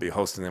 and I'll be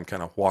hosting them,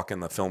 kind of walk in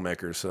the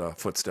filmmakers'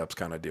 footsteps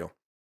kind of deal.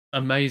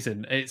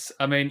 Amazing.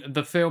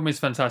 The film is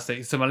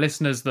fantastic. So my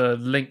listeners, the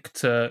link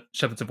to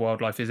Shepherds of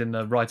Wildlife is in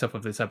the write-up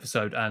of this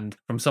episode. And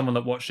from someone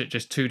that watched it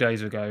just 2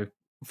 days ago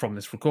from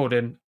this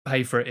recording,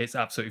 pay for it. It's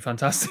absolutely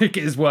fantastic.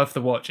 It is worth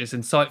the watch. It's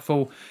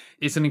insightful.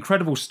 It's an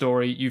incredible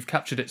story. You've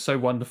captured it so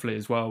wonderfully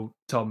as well,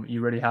 Tom.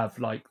 You really have,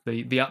 like,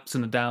 the ups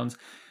and the downs.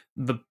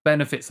 The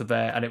benefits are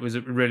there, and it was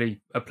really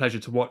a pleasure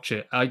to watch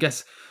it. I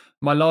guess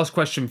my last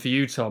question for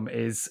you, Tom,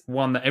 is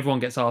one that everyone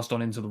gets asked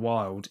on Into the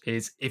Wild,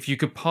 is if you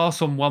could pass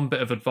on one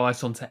bit of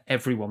advice onto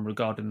everyone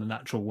regarding the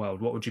natural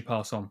world, what would you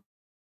pass on?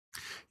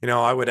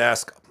 I would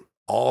ask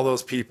all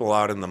those people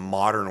out in the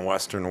modern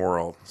Western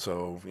world,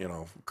 so,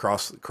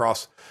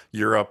 across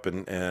Europe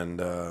and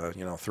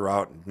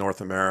throughout North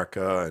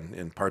America and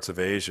in parts of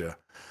Asia,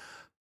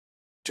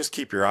 just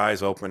keep your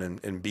eyes open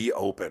and be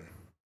open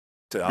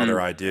to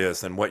other ideas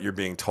than what you're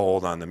being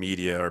told on the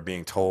media or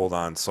being told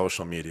on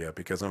social media,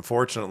 because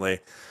unfortunately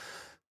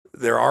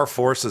there are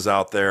forces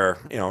out there,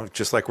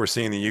 just like we're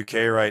seeing the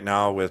UK right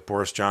now with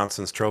Boris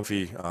Johnson's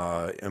trophy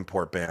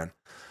import ban.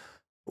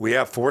 We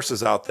have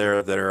forces out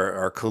there that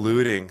are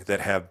colluding,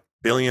 that have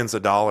billions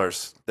of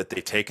dollars that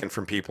they've taken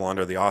from people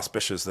under the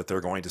auspices that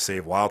they're going to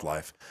save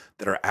wildlife,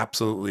 that are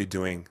absolutely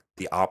doing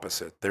the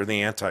opposite. They're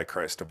the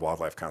antichrist of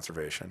wildlife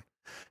conservation.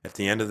 At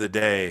the end of the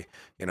day,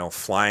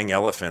 flying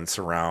elephants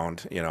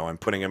around, and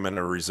putting them in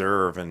a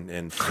reserve in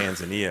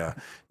Tanzania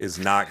is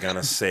not going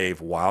to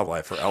save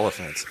wildlife or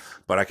elephants.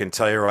 But I can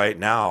tell you right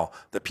now,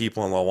 the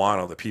people in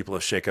Lowana, the people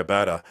of Sheikh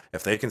Abeda,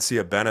 if they can see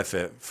a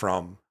benefit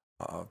from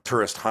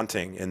tourist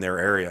hunting in their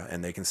area,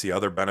 and they can see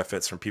other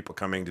benefits from people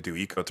coming to do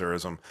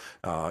ecotourism,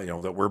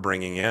 that we're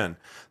bringing in,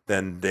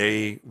 then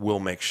they will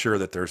make sure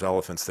that there's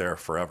elephants there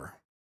forever.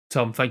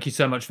 Tom, thank you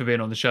so much for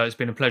being on the show. It's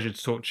been a pleasure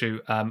to talk to you.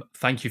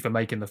 Thank you for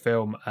making the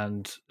film,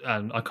 and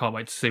I can't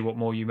wait to see what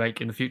more you make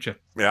in the future.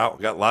 Yeah,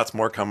 we got lots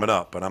more coming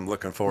up, but I'm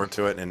looking forward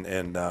to it.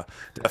 And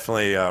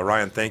definitely,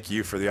 Ryan, thank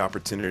you for the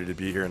opportunity to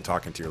be here and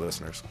talking to your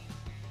listeners.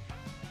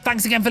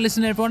 Thanks again for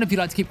listening, everyone. If you'd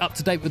like to keep up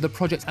to date with the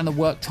projects and the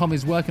work Tom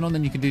is working on,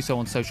 then you can do so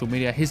on social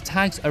media. His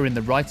tags are in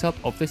the write-up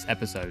of this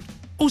episode.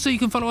 Also, you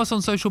can follow us on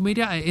social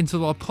media at Into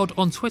the Wild Pod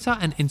on Twitter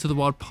and Into the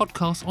Wild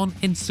Podcast on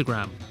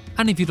Instagram.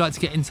 And if you'd like to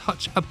get in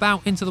touch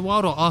about Into the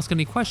Wild or ask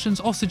any questions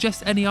or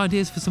suggest any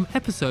ideas for some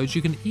episodes,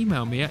 you can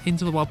email me at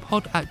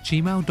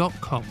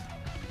intothewildpod@gmail.com.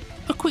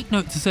 A quick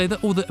note to say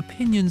that all the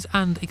opinions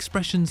and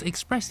expressions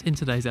expressed in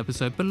today's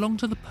episode belong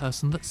to the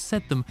person that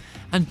said them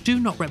and do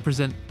not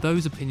represent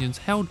those opinions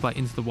held by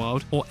Into the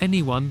Wild or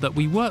anyone that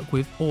we work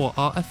with or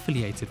are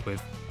affiliated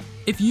with.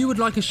 If you would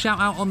like a shout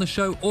out on the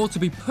show or to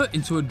be put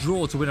into a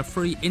draw to win a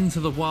free Into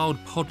the Wild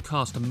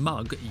podcast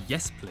mug,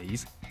 yes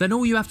please, then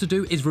all you have to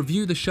do is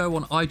review the show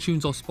on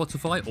iTunes or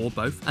Spotify or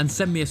both and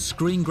send me a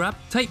screen grab,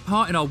 take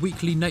part in our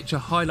weekly nature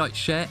highlight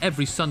share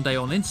every Sunday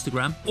on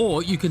Instagram,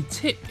 or you can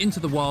tip Into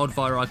the Wild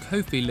via our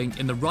Ko-fi link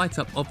in the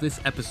write-up of this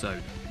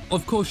episode.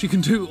 Of course, you can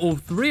do all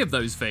three of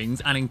those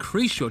things and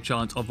increase your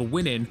chance of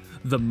winning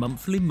the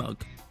monthly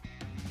mug.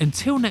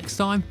 Until next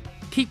time,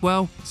 keep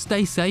well,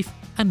 stay safe,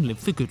 and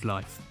live the good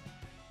life.